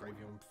 I don't have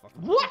gravy on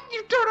fucking. What?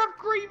 You don't have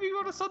gravy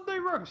on a Sunday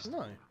roast?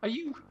 No.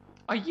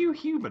 Are you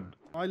human?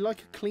 I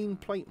like a clean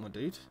plate, my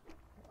dude.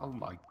 Oh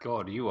my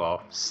god, you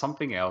are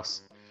something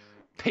else.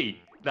 Pete,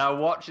 now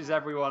watch as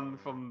everyone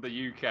from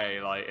the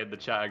UK, like, in the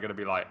chat are going to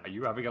be like, are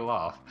you having a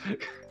laugh?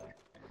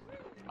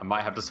 I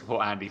might have to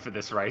support Andy for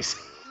this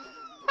race.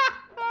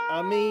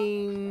 I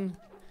mean...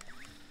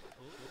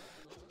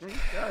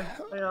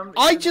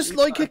 I just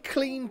like a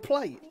clean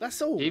plate,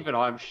 that's all. Even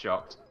I'm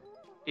shocked.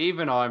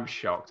 Even I'm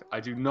shocked. I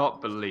do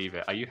not believe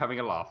it. Are you having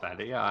a laugh,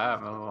 Andy? Yeah,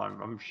 I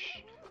am.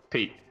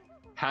 Pete,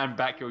 hand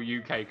back your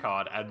UK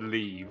card and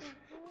leave.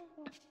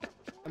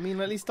 I mean,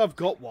 at least I've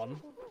got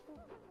one.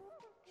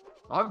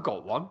 I've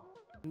got one.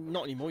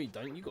 Not anymore, you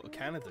don't. You got a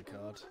Canada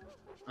card.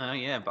 Oh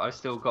yeah, but I've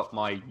still got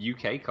my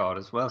UK card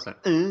as well, so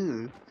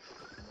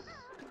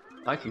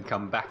I can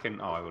come back and...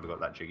 Oh, I would have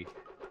got that jiggy.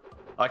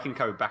 I can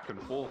go back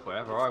and forth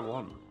wherever I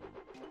want.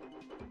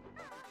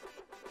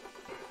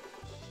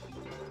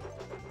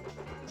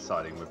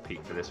 Siding with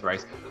Pete for this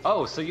race.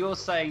 Oh, so you're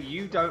saying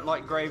you don't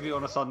like gravy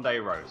on a Sunday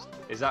roast?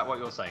 Is that what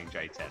you're saying,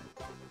 J10?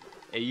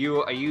 Are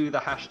you the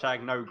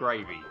hashtag no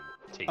gravy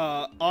team?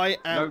 I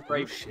am...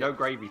 No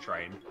gravy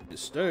train.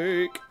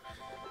 Mistake.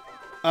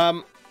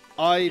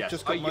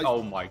 Just got my...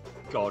 Oh my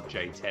god,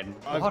 J10.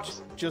 What?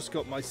 I've just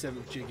got my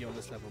 7th jiggy on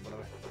this level, by the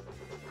way.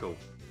 Cool.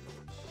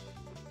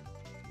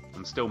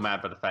 I'm still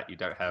mad by the fact you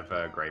don't have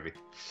gravy.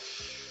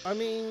 I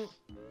mean,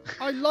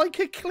 I like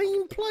a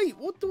clean plate.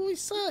 What do I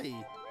say?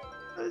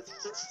 It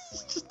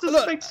just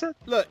doesn't make sense.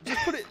 Look,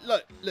 just put it.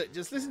 Look.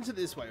 Just listen to it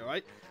this way, all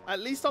right? At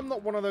least I'm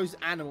not one of those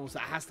animals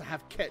that has to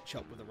have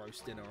ketchup with a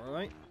roast dinner, all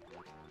right?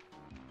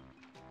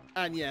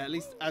 And yeah, at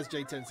least, as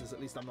J10 says,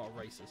 at least I'm not a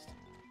racist.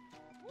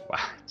 Wow,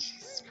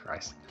 Jesus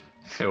Christ.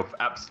 Filth,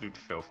 absolute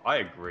filth. I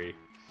agree.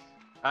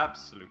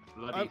 Absolute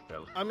bloody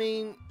filth. I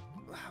mean,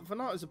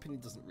 Vanato's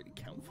opinion doesn't really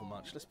count for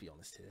much, let's be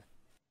honest here.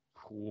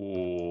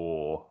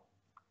 Ooh.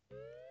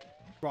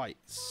 Right,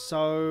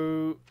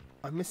 so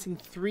I'm missing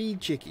 3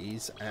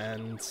 jiggies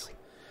and...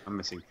 I'm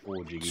missing 4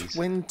 jiggies.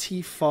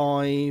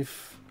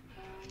 25...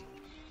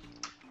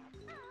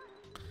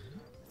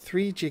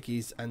 3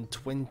 jiggies and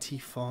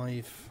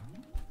 25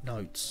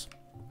 notes.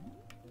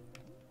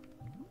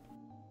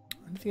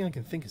 The only thing I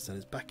can think is that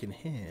it's back in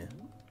here.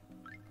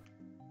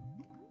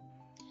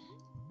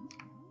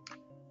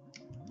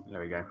 There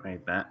we go,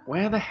 made that.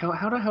 Where the hell,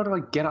 how the hell do I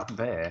get up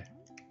there?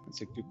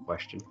 That's a good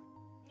question.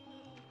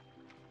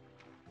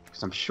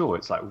 Because I'm sure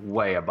it's like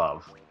way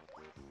above.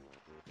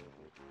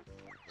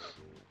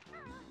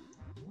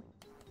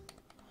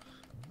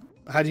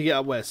 How do you get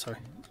up where, sorry?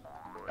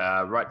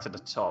 Right to the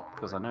top,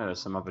 because I know there's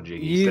some other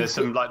jiggies.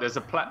 There's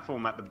a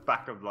platform at the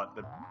back of like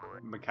the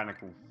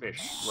mechanical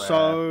fish. Where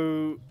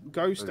so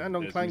go stand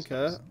on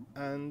Clanker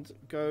and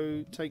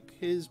go take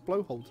his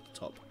blowhole to the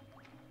top.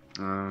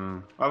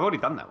 I've already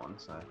done that one,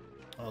 so.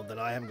 Oh, then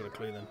I haven't got a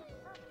clue then.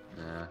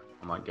 Yeah,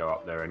 I might go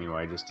up there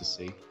anyway just to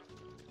see.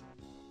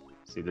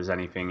 See if there's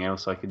anything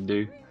else I can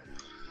do.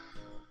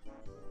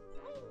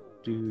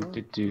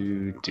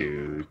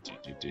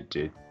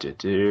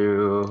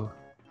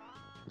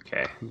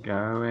 Okay,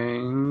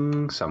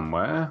 going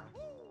somewhere.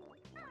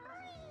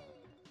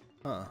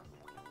 Huh.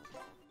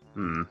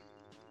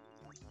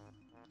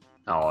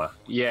 Oh,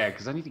 yeah,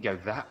 because I need to go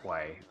that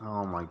way.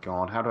 Oh my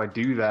god, how do I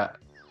do that?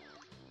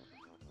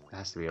 There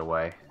has to be a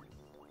way.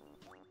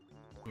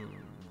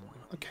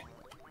 Okay.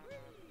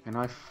 Can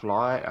I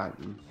fly?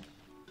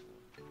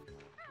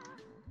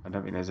 I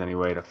don't think there's any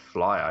way to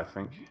fly, I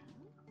think.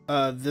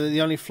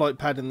 The only flight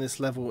pad in this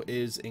level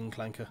is in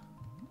Clanker.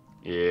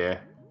 Yeah.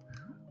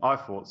 I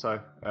thought so.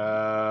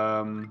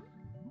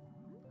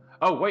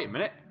 Oh, wait a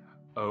minute.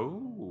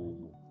 Oh.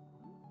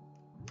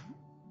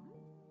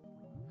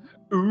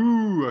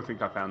 Ooh, I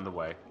think I found the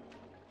way.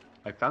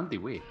 I found the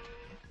way.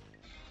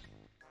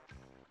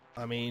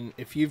 I mean,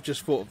 if you've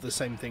just thought of the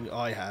same thing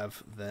I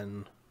have,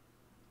 then...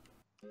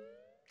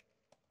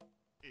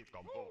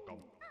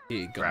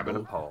 Grabbing a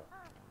pole.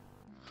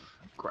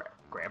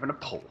 Grabbing a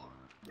pole.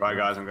 Right,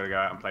 guys, I'm going to go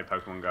out and play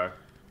Pokemon Go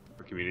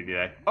for Community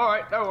Day.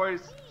 Alright, no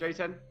worries.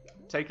 J10,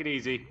 take it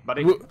easy,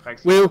 buddy.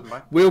 Thanks.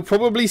 We'll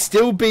probably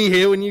still be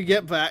here when you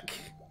get back.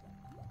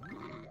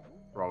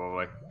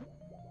 Probably.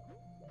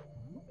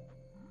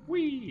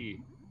 Whee!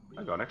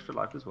 I got an extra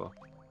life as well.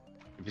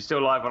 If you're still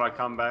alive when I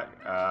come back,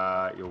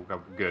 you'll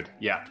go good.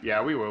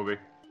 Yeah, we will be.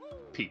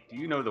 Pete, do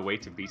you know the way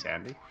to beat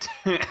Andy?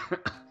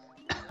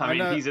 I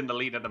mean, he's in the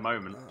lead at the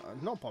moment.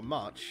 Not by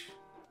much.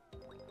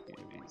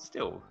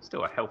 Still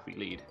a healthy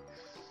lead.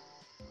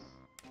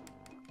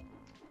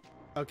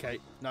 Okay,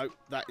 no,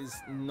 that is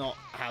not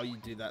how you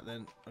do that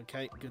then.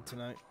 Okay, good to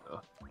know.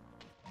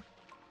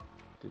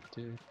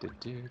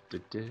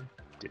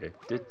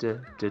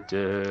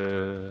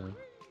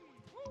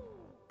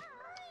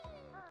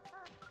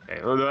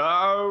 Okay, oh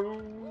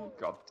no!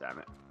 God damn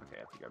it. Okay, I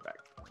have to go back.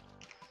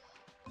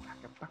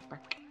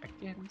 Back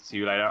again. See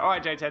you later.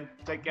 Alright, J10,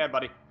 take care,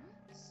 buddy.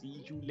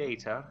 See you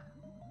later.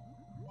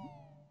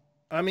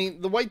 I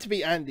mean, the way to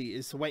beat Andy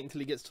is to wait until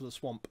he gets to the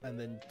swamp and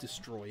then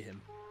destroy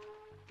him.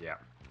 Yeah.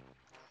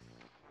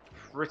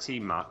 Pretty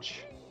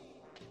much.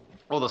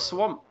 Well, the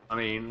swamp, I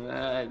mean,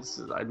 I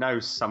know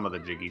some of the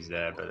jiggies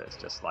there, but it's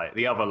just like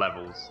the other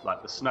levels.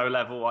 Like the snow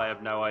level, I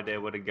have no idea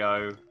where to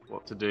go,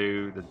 what to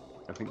do.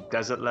 I think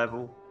desert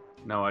level,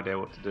 no idea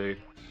what to do.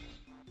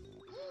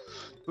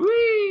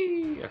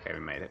 Whee! Okay, we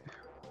made it.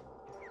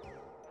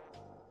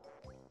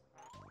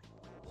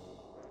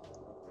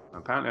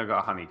 Apparently I got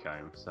a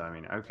honeycomb, so I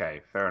mean,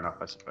 okay, fair enough,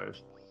 I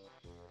suppose.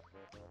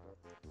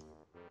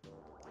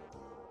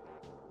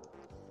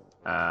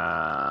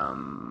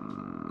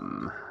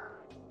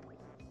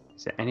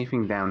 Is there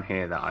anything down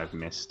here that I've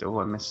missed?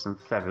 Oh, I missed some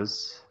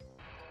feathers.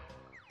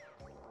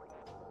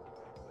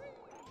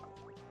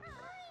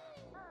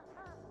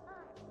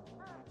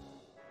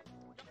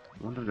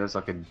 I wonder if there's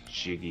like a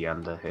jiggy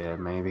under here,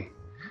 maybe.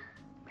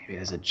 Maybe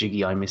there's a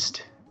jiggy I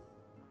missed.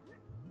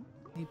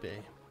 Maybe.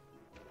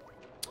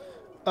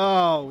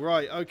 Oh,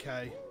 right,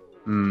 okay.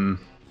 Hmm.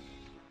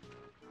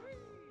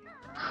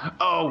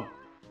 Oh,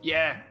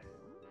 yeah!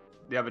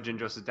 The other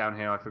Gingos is down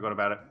here, I forgot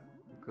about it.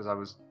 Because I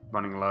was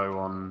running low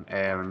on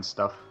air and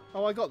stuff.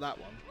 Oh, I got that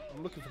one.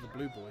 I'm looking for the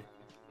blue boy.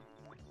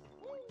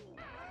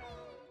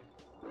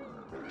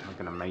 Am I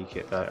gonna make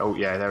it there? Oh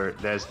yeah,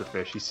 there's the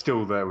fish. He's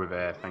still there with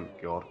air,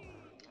 thank God.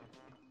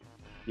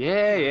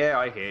 Yeah,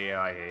 I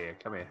hear you.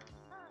 Come here.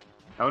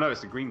 Oh no,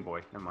 it's the green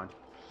boy. Never mind.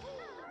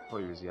 Oh,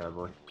 he was the yellow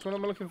boy. Which one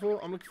am I looking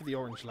for? I'm looking for the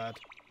orange lad.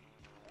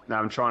 Now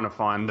I'm trying to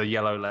find the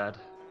yellow lad.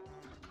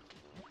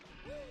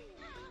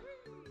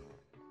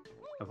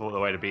 I thought the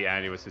way to beat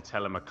Andy was to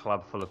tell him a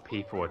club full of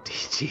people are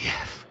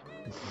DTF.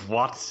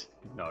 What?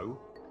 No.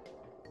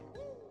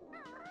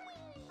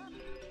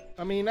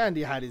 I mean,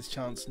 Andy had his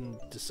chance and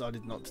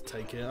decided not to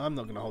take it. I'm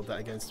not going to hold that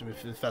against him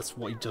if that's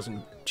what he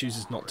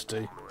chooses not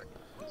to do.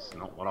 It's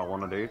not what I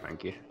want to do,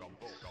 thank you.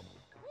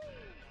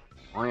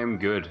 I am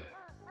good.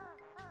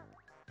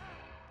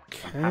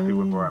 Okay. I'm happy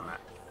with where I'm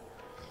at.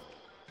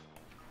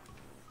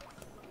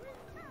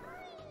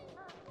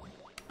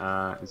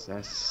 Is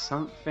there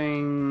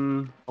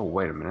something... Oh,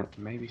 wait a minute.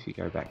 Maybe if you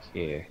go back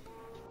here.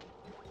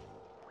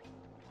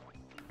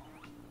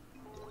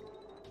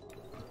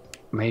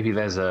 Maybe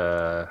there's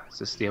a... Is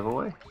this the other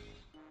way?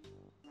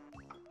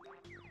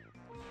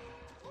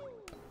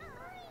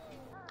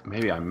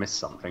 Maybe I missed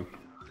something.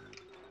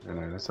 I don't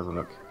know, let's have a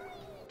look.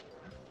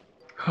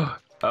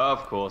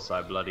 Of course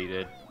I bloody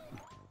did.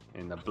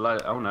 In the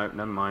blood... Oh no,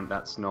 never mind,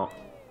 that's not...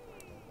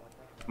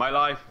 My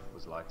life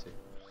was lied to.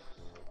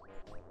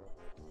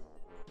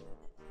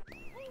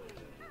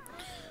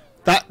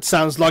 That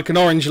sounds like an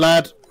orange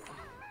lad.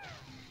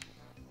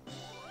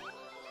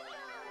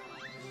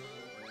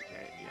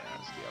 Okay, yeah,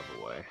 that's the other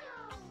way.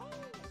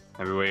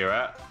 Maybe where you're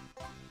at?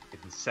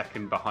 In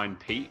second behind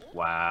Pete?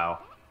 Wow.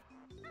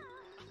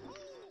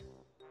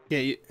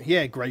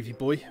 Yeah, gravy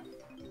boy.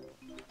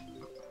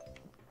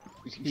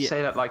 You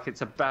say that like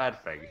it's a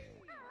bad thing.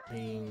 I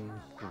mean...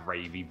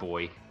 Gravy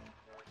boy.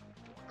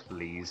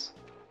 Please.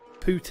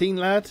 Poutine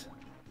lad.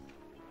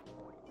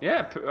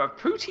 Yeah,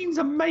 poutine's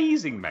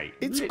amazing, mate.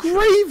 It's literally.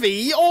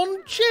 gravy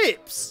on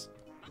chips.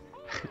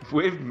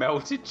 With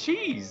melted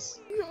cheese.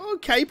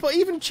 Okay, but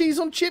even cheese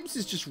on chips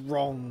is just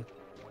wrong.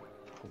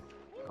 Oh,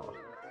 God.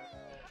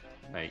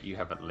 Mate, you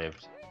haven't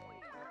lived.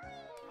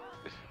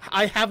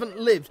 I haven't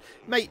lived.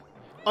 Mate,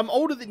 I'm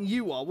older than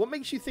you are. What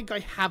makes you think I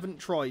haven't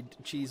tried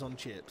cheese on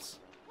chips?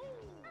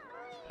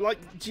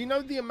 Like, do you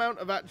know the amount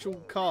of actual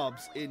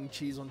carbs in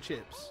cheese on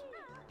chips?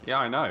 Yeah,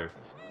 I know.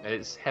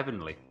 It's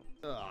heavenly.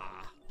 Ugh.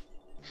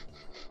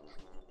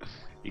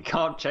 You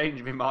can't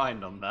change my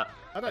mind on that.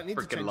 I don't need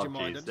to change your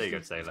mind. There you go,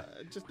 Sailor.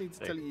 I just need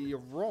to tell you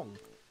you're wrong.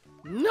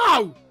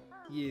 No!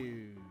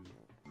 You.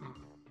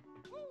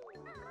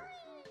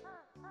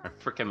 I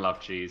freaking love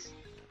cheese.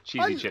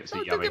 Cheesy chips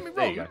are yummy.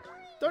 There you go.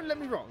 Don't let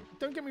me wrong.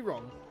 Don't get me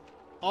wrong.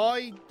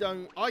 I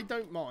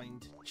don't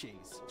mind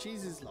cheese.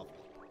 Cheese is lovely.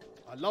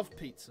 I love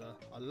pizza.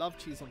 I love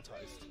cheese on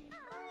toast.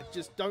 I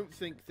just don't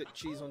think that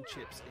cheese on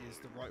chips is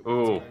the right way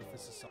to go for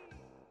society.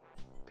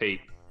 Pete.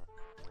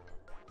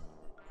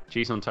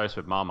 Cheese on toast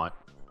with Marmite.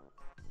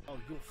 Oh,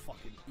 you're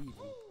fucking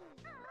evil.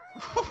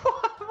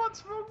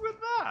 What's wrong with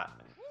that?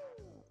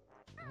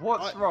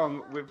 What's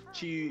wrong with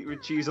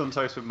cheese on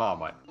toast with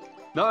Marmite?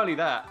 Not only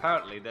that,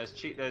 apparently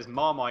there's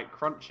Marmite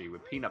crunchy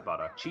with peanut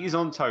butter. Cheese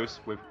on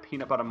toast with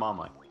peanut butter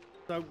Marmite.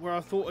 So where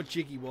I thought a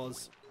jiggy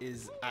was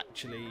is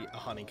actually a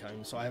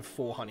honeycomb. So I have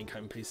 4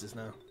 honeycomb pieces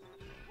now.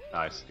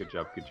 Nice, good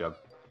job, good job.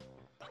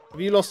 Have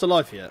you lost a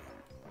life yet?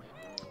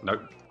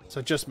 Nope.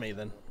 So just me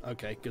then.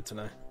 Okay, good to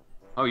know.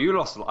 Oh, you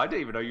lost. I didn't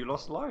even know you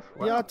lost a life.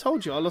 Wow. Yeah, I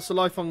told you I lost a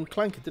life on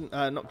Clanker, didn't?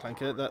 Not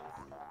Clanker. That.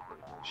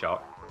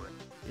 Shark.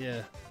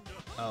 Yeah.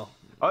 Oh.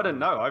 I didn't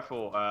know. I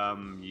thought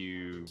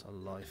you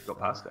life, got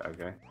past it.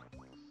 Okay.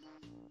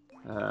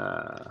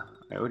 I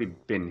already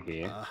been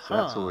here, so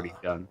that's already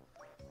done.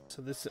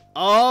 So this.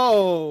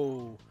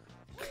 Oh,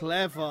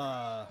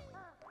 clever,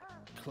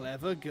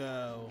 clever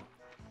girl.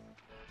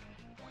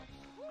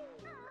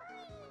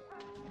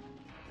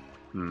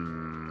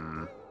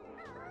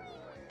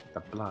 The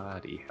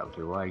bloody hell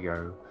do I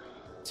go?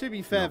 To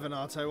be fair,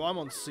 Venato, I'm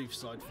on Sooth's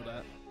side for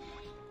that.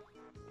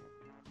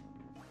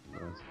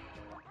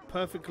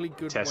 Perfectly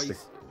good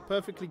waste.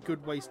 Perfectly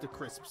good waste of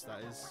crisps.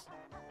 That is.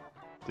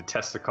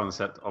 Detest the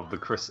concept of a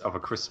crisp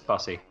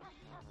butty.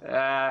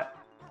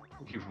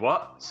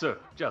 What? Sir,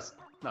 just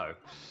no.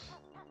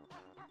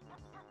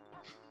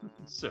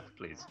 Sir,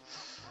 please.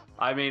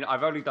 I mean,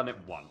 I've only done it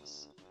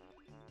once.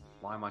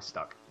 Why am I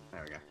stuck?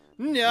 There we go.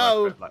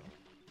 No.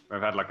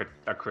 We've had like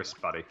a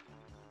crisp buddy.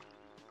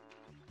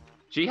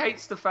 She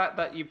hates the fact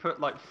that you put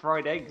like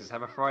fried eggs.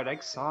 Have a fried egg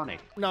sarnie.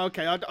 No,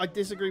 okay, I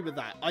disagree with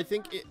that. I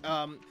think it,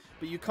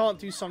 but you can't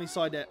do sunny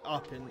side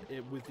up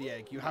with the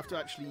egg. You have to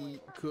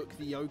actually cook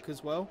the yolk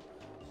as well.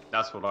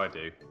 That's what I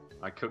do.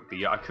 I cook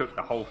the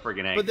whole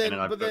friggin' egg.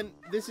 But then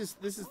this is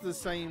the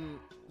same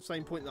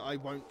same point that I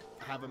won't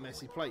have a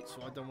messy plate,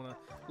 so I don't want to.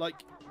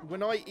 Like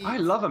when I eat. I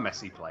love a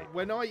messy plate.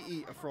 When I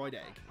eat a fried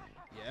egg,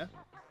 yeah.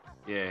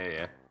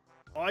 Yeah.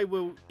 I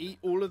will eat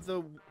all of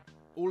the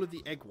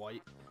egg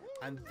white,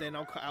 and then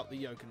I'll cut out the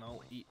yolk, and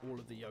I'll eat all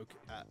of the yolk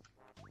at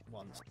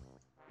once.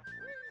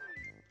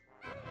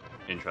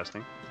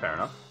 Interesting. Fair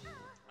enough.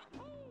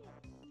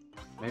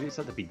 Maybe it's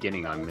at the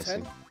beginning I'm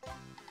missing. 10?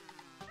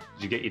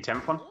 Did you get your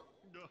 10th one?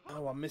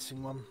 Oh, I'm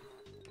missing one.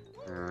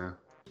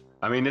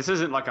 I mean, this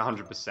isn't like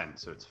 100%,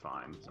 so it's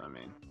fine. So, I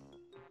mean...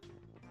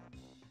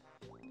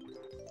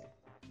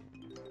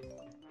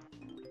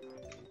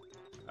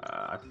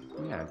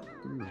 yeah.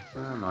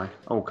 Where am I?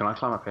 Oh, can I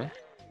climb up here?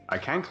 I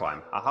can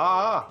climb.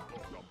 Aha!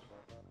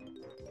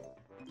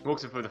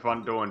 Walks in through the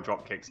front door and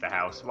drop kicks the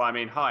house. Well, I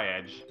mean, hi,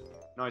 Edge.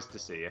 Nice to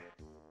see you.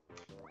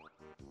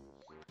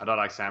 I don't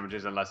like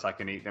sandwiches unless I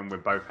can eat them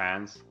with both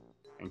hands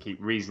and keep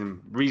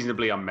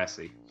reasonably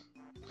unmessy.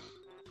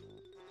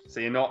 So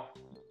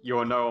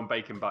you're no on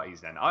bacon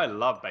butties then. I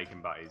love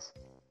bacon butties.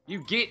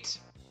 You get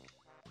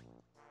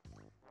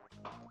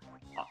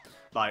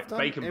like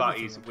bacon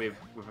butties with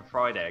a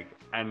fried egg,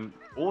 and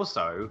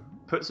also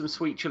put some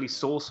sweet chili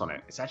sauce on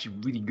it. It's actually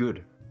really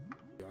good.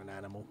 You're an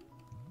animal.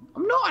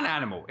 I'm not an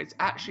animal. It's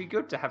actually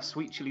good to have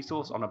sweet chili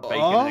sauce on a bacon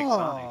egg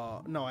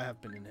sandwich. No, I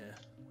have been in here.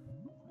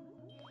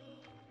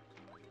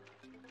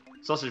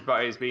 Sausage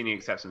butties being the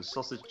exception.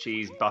 Sausage,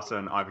 cheese, butter,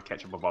 and either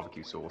ketchup or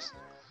barbecue sauce.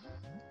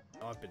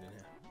 I've been in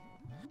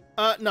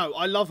here. No,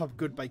 I love a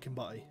good bacon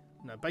butty.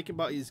 No, bacon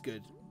butty is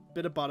good.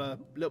 Bit of butter, a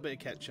little bit of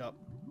ketchup.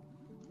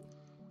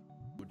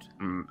 Good.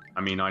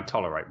 I mean, I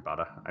tolerate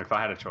butter. If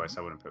I had a choice,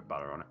 I wouldn't put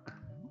butter on it, to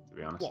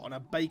be honest. What, on a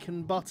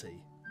bacon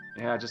butty?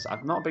 Yeah,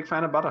 I'm not a big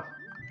fan of butter.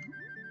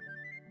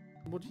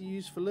 What do you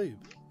use for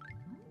lube?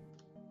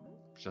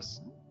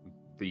 Just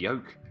the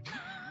yolk.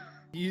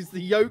 You use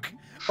the yolk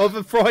of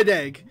a fried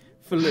egg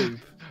for lube.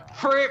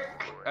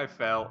 Frick! I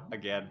fell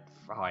again.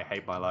 Oh, I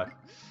hate my life.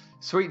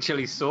 Sweet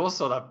chili sauce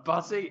on a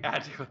butty?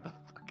 Andy, what the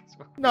fuck is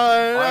wrong?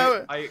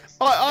 No.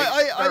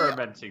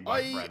 Experimenting,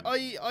 my friend.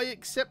 I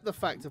accept the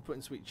fact of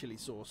putting sweet chili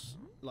sauce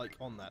like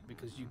on that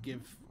because you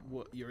give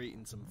what you're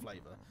eating some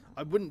flavour.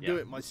 I wouldn't do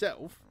it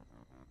myself,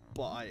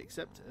 but I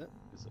accept it.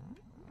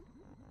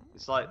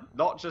 It's like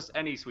not just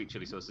any sweet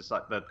chili sauce. It's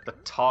like the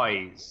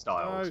Thai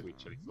style sweet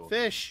chili sauce.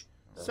 Fish,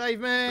 save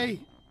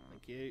me!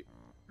 Thank you.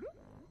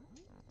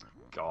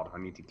 God, I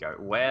need to go.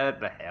 Where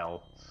the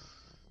hell?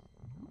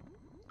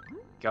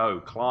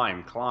 Go,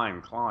 climb.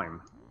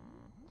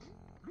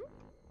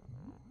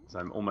 So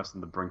I'm almost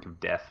on the brink of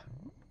death.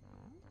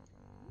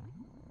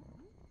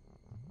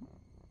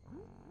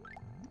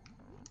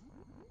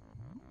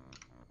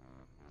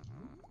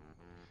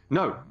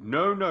 No.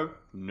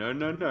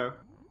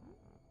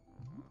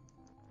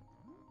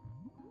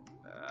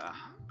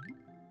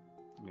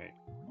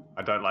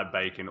 I don't like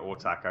bacon or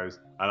tacos,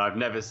 and I've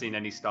never seen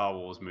any Star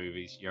Wars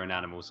movies. You're an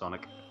animal,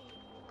 Sonic.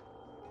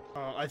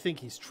 I think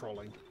he's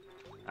trolling.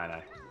 I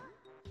know.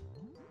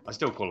 I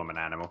still call him an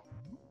animal.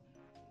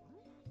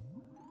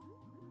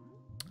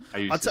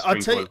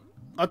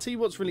 I'll tell you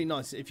what's really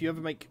nice. If you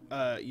ever make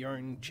your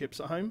own chips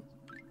at home,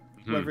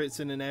 whether it's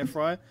in an air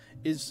fryer,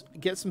 is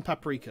get some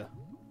paprika.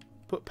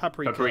 Put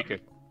paprika. Paprika.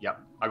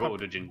 Yep. I got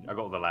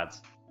all the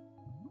lads.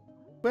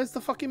 Where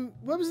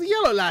was the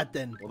yellow lad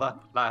then? All the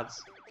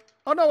lads.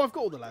 Oh no, I've got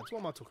all the lads. What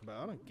am I talking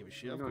about? I don't give a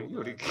shit.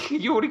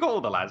 You already got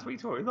all the lads. What are you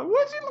talking about?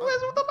 Where's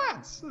all the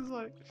lads? It's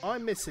like...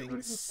 I'm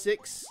missing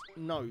 6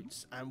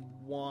 notes and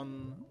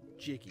 1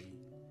 jiggy.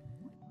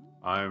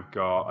 I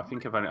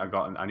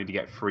need to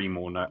get 3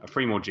 more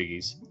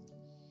jiggies.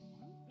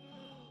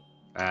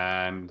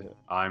 And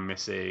I'm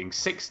missing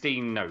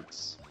 16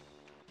 notes.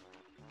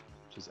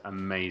 Which is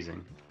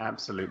amazing.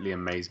 Absolutely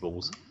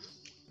amazeballs.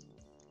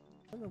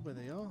 I don't know where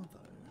they are though.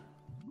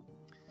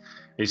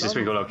 It's just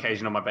sprinkled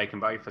occasion on my bacon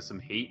butty for some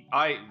heat.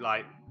 I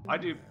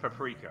do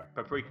paprika.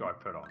 Paprika I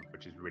put on,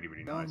 which is really,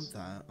 really nice.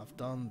 I've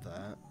done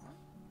that.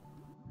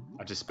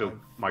 I just spilled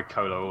my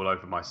cola all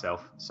over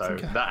myself. So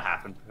that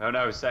happened. Oh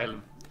no,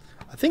 Salem.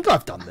 I think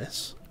I've done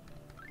this.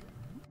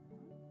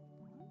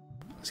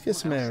 Let's get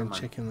some air and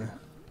chicken there.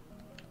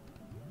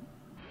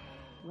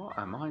 What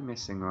am I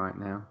missing right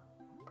now?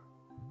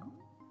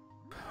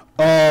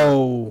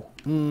 Oh.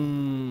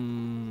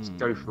 Let's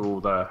go through all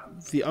the...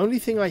 The only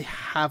thing I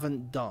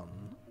haven't done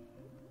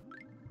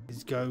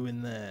is go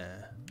in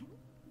there.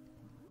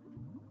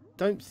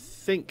 Don't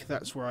think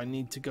that's where I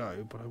need to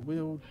go, but I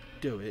will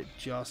do it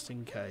just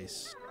in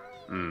case.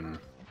 Good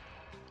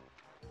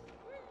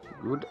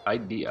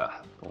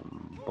idea.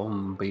 Boom,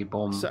 boom,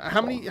 boom. So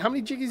how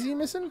many jiggies are you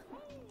missing?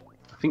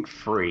 I think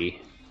 3.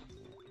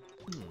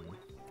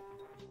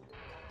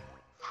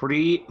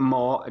 3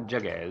 more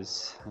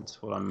jiggies.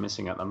 That's what I'm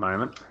missing at the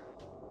moment.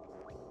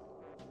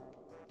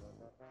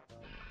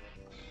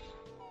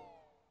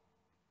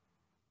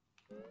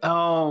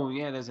 Oh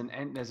yeah, there's a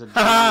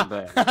door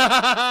there.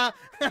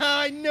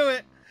 I knew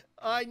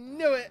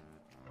it.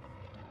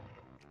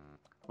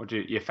 What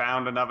you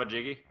found another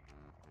jiggy?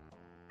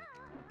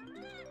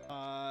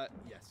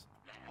 Yes.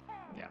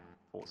 Yeah,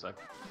 thought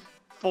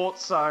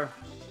so.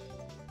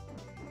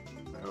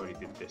 already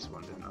did this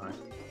one, didn't I?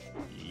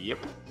 Yep.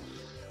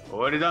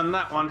 Already done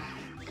that one.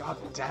 God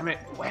damn it.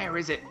 Where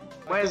is it?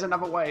 Where's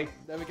another way?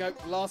 There we go.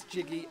 Last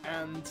jiggy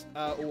and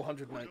all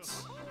 100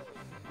 notes.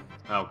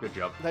 Oh, good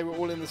job. They were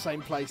all in the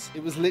same place.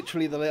 It was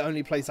literally the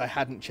only place I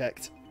hadn't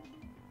checked.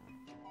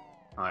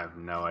 I have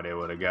no idea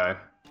where to go.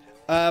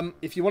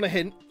 If you want a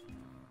hint,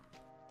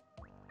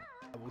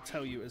 I will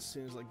tell you as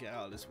soon as I get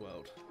out of this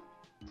world.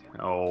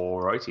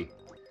 Alrighty.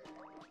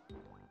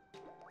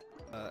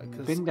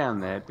 Been down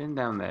there, been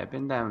down there,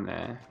 been down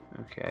there.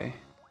 Okay.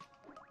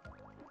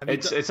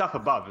 It's up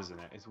above, isn't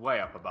it? It's way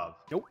up above.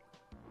 Nope.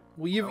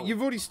 Well,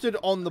 you've already stood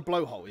on the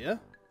blowhole, yeah?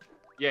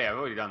 Yeah, I've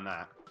already done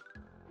that.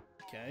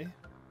 Okay.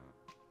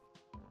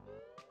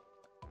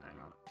 Hang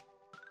on.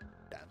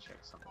 Damn. Check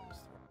something.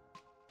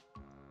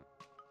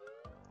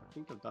 I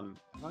think I've done.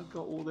 Have I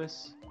got all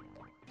this?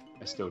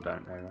 I still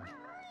don't know.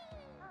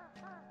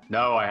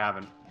 No, I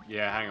haven't.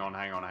 Yeah, hang on.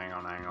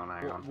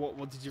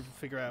 What did you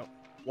figure out?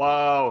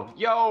 Whoa!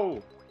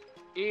 Yo!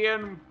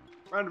 Ian,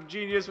 random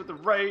genius with the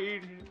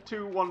raid.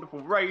 2 wonderful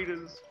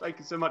raiders. Thank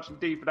you so much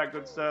indeed for that,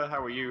 good sir.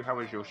 How are you? How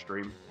was your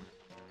stream?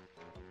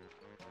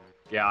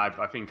 Yeah,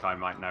 I think I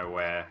might know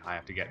where I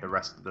have to get the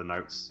rest of the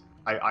notes.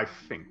 I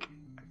think.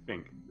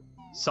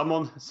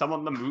 Summon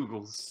the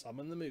Moogles.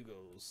 Summon the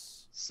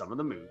Moogles. Summon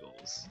the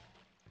Moogles.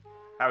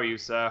 How are you,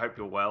 sir? Hope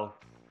you're well.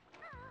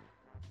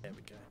 There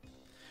we go.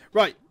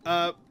 Right,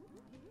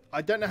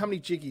 I don't know how many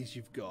jiggies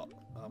you've got.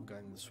 Oh, I'm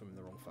going to swim in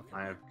the wrong fucking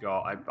way.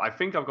 I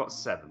think I've got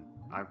 7.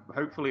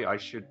 Hopefully I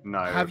should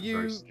know. Have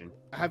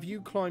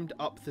you climbed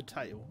up the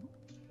tail?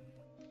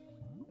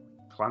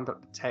 Climbed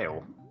up the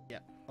tail? Yeah,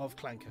 of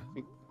Clanker.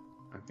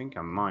 I think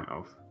I might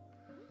have.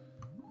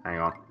 Hang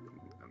on.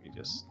 Let me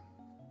just...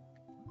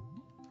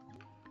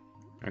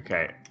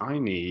 Okay, I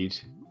need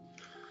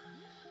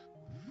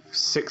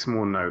 6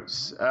 more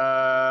notes.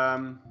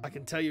 I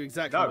can tell you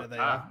exactly where they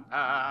are.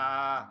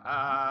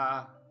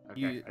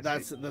 Okay,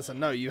 that's a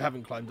no. You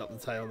haven't climbed up the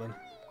tail then.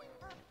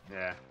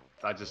 Yeah,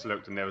 I just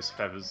looked and there was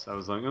feathers. I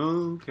was like,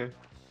 oh, okay.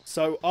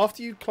 So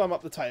after you climb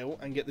up the tail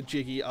and get the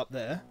jiggy up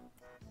there,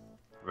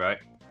 right?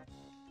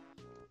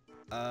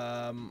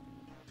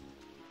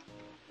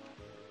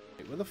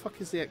 Wait, where the fuck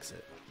is the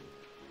exit?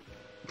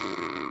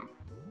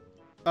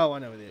 Oh, I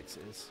know where the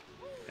exit is.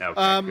 Yeah,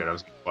 okay, good. I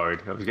was worried.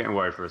 I was getting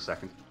worried for a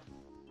second.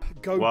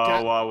 Go.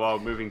 Whoa!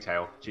 Moving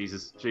tail.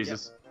 Jesus. Yep.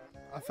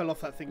 I fell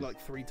off that thing like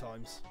 3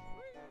 times.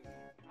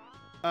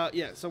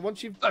 Yeah. So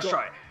once you've Let's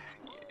try.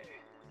 Yeah.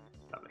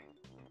 Lovely.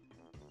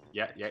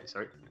 Yeah.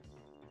 Sorry.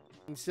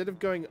 Instead of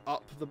going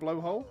up the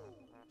blowhole,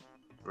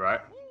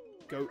 right?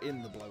 Go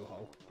in the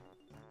blowhole.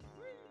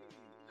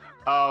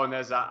 Oh, and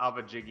there's that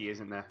other jiggy,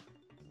 isn't there?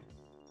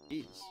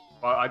 Jeez.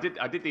 Well, I did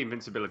the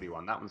invincibility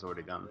one. That one's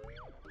already done.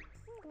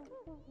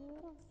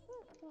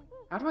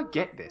 How do I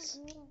get this?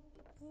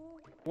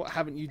 What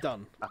haven't you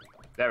done? Ah,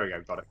 there we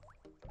go, got it.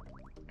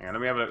 Hang on,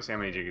 let me have a look, see how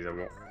many jiggies I've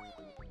got.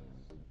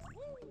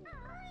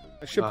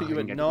 I should put you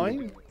at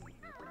 9.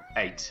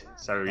 8.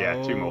 So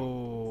yeah, 2 more.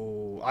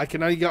 Oh, I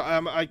can only go.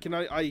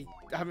 I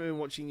haven't been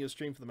watching your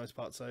stream for the most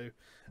part, so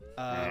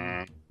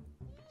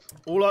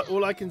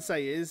all I can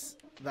say is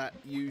that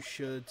you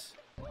should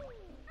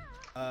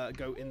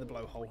go in the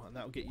blowhole, and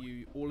that will get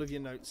you all of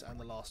your notes and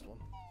the last one.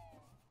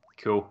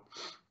 Cool.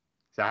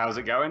 So how's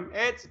it going?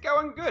 It's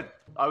going good.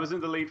 I was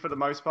in the lead for the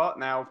most part.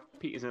 Now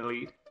Peter's in the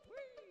lead.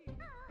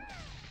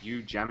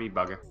 You jammy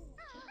bugger.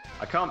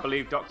 I can't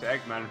believe Dr.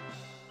 Eggman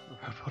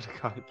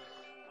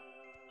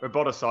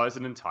roboticized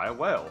an entire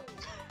whale.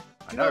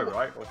 I know,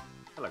 right? Well,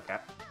 hello,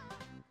 cat.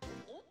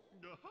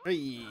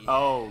 Hey.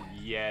 Oh,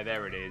 yeah,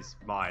 there it is.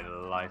 My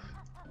life.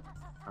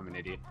 I'm an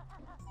idiot.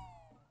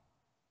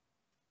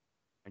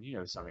 And you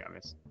know something I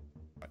missed.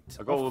 Right.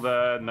 I got all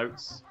the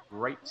notes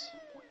right.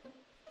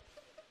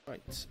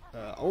 Right.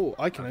 Oh,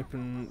 I can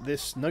open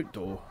this note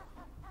door.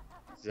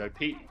 So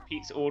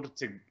Pete's order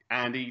to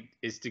Andy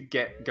is to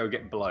go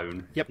get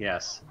blown. Yep.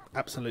 Yes.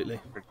 Absolutely.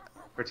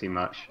 Pretty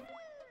much.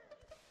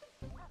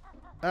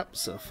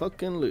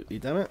 Abso-fucking-lutely,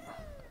 damn it.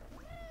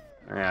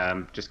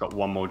 Just got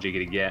 1 more jiggy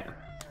to get.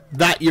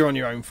 That you're on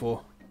your own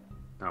for.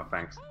 Oh,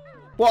 thanks.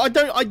 Well, I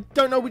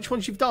don't know which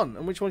ones you've done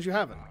and which ones you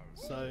haven't.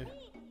 So,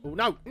 oh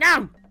no,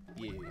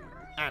 you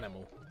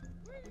animal.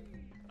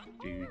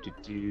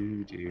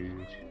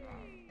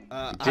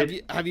 Have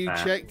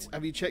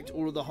you checked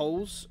all of the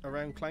holes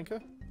around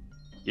Clanker?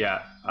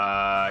 Yeah.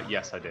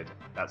 Yes, I did.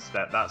 That's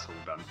all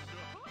done.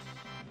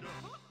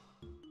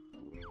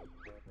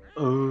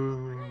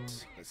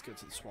 Let's go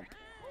to the swamp.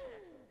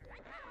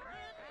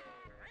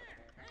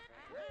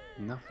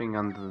 Nothing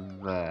under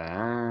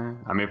there.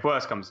 I mean, if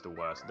worse comes to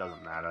worse, it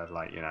doesn't matter.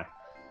 Like, you know,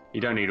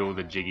 you don't need all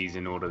the jiggies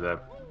in order to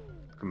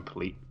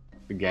complete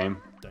the game.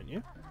 Don't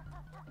you?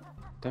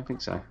 Don't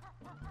think so.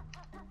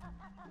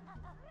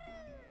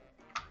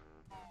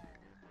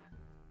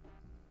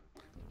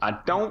 I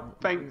don't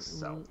think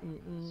so.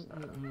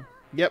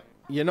 Yep,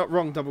 you're not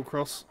wrong, Double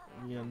Cross.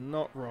 You're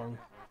not wrong.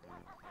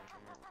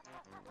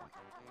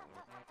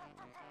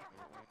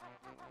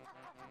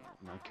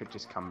 I could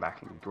just come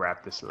back and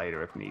grab this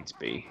later if needs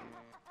be.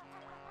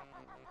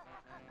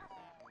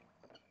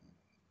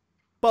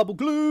 Bubble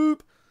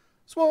Gloop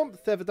Swamp.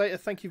 Theverdata,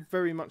 thank you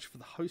very much for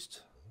the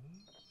host.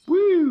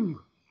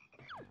 Woo!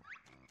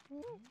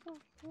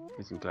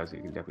 Listen closely,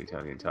 you can definitely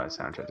tell the entire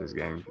soundtrack to this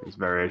game. These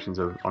variations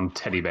on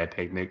Teddy Bear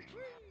Picnic.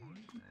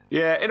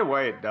 Yeah, in a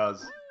way it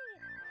does.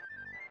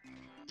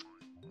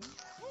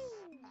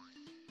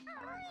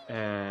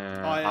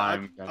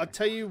 I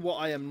tell you what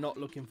I am not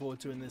looking forward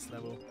to in this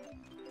level.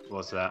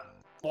 What's that?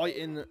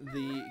 Fighting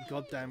the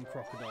goddamn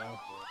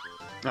crocodile.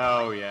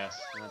 Oh, yes.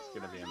 That's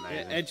going to be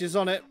amazing. Yeah, edges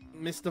on it,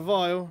 Mr.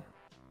 Vile.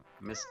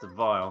 Mr.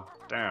 Vile.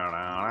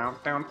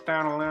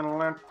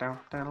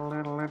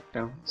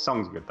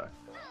 Song's good, though.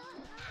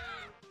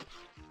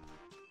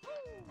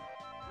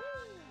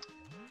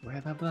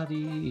 Where the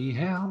bloody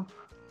hell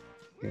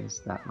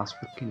is that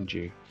motherfucking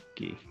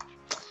jiggy?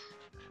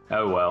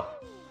 Oh, well.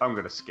 I'm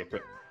going to skip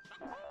it.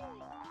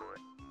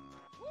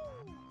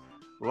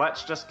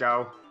 Let's just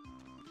go.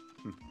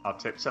 Are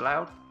tips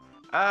allowed?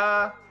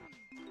 Yeah,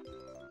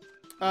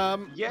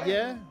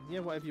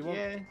 whatever you want.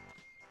 Yeah.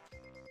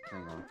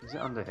 Hang on, is it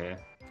under here?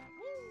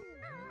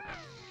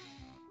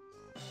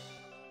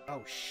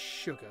 Oh,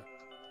 sugar.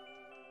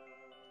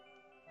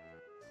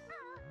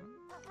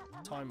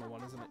 Timer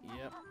one, isn't it?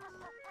 Yep.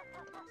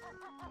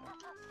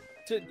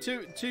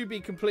 To be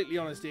completely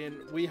honest,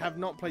 Ian, we have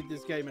not played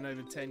this game in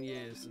over 10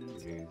 years.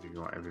 And... You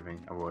want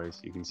everything,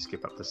 otherwise you can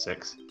skip up to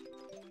 6.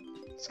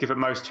 Skip at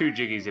most 2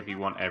 jiggies if you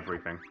want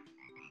everything.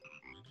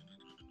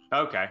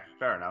 Okay,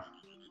 fair enough.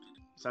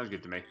 Sounds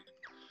good to me.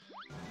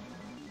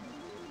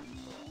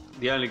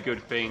 The only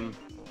good thing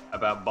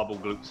about Bubble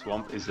Gloop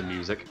Swamp is the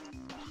music.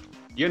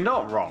 You're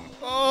not wrong.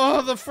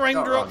 Oh, the frame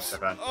Not drops.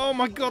 Wrong, oh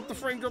my god, the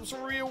frame drops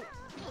are real.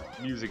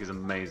 Music is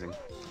amazing.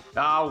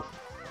 Oh,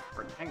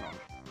 hang on.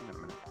 Hang on a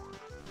minute.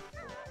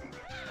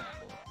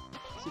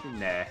 Is it in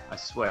there? I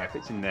swear, if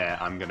it's in there,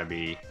 I'm gonna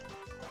be.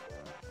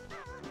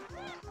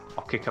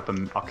 I'll kick up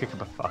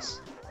a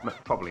fuss.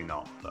 Probably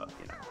not, but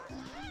you know.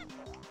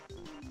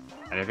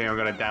 And I think I'm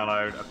gonna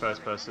download a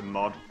first-person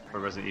mod for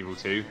Resident Evil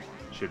 2.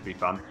 Should be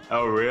fun.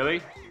 Oh,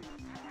 really?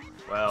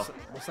 Well,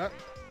 what's that?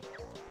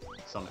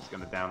 Sonic's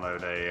gonna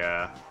download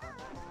a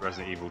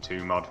Resident Evil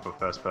 2 mod for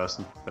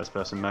first-person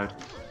mode.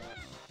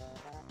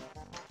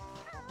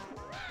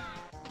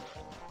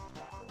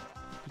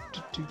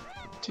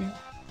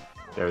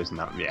 There is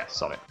no. Yeah,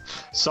 sod it.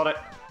 Sod it.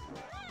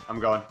 I'm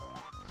going.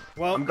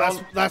 Well,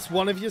 that's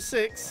one of your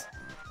 6.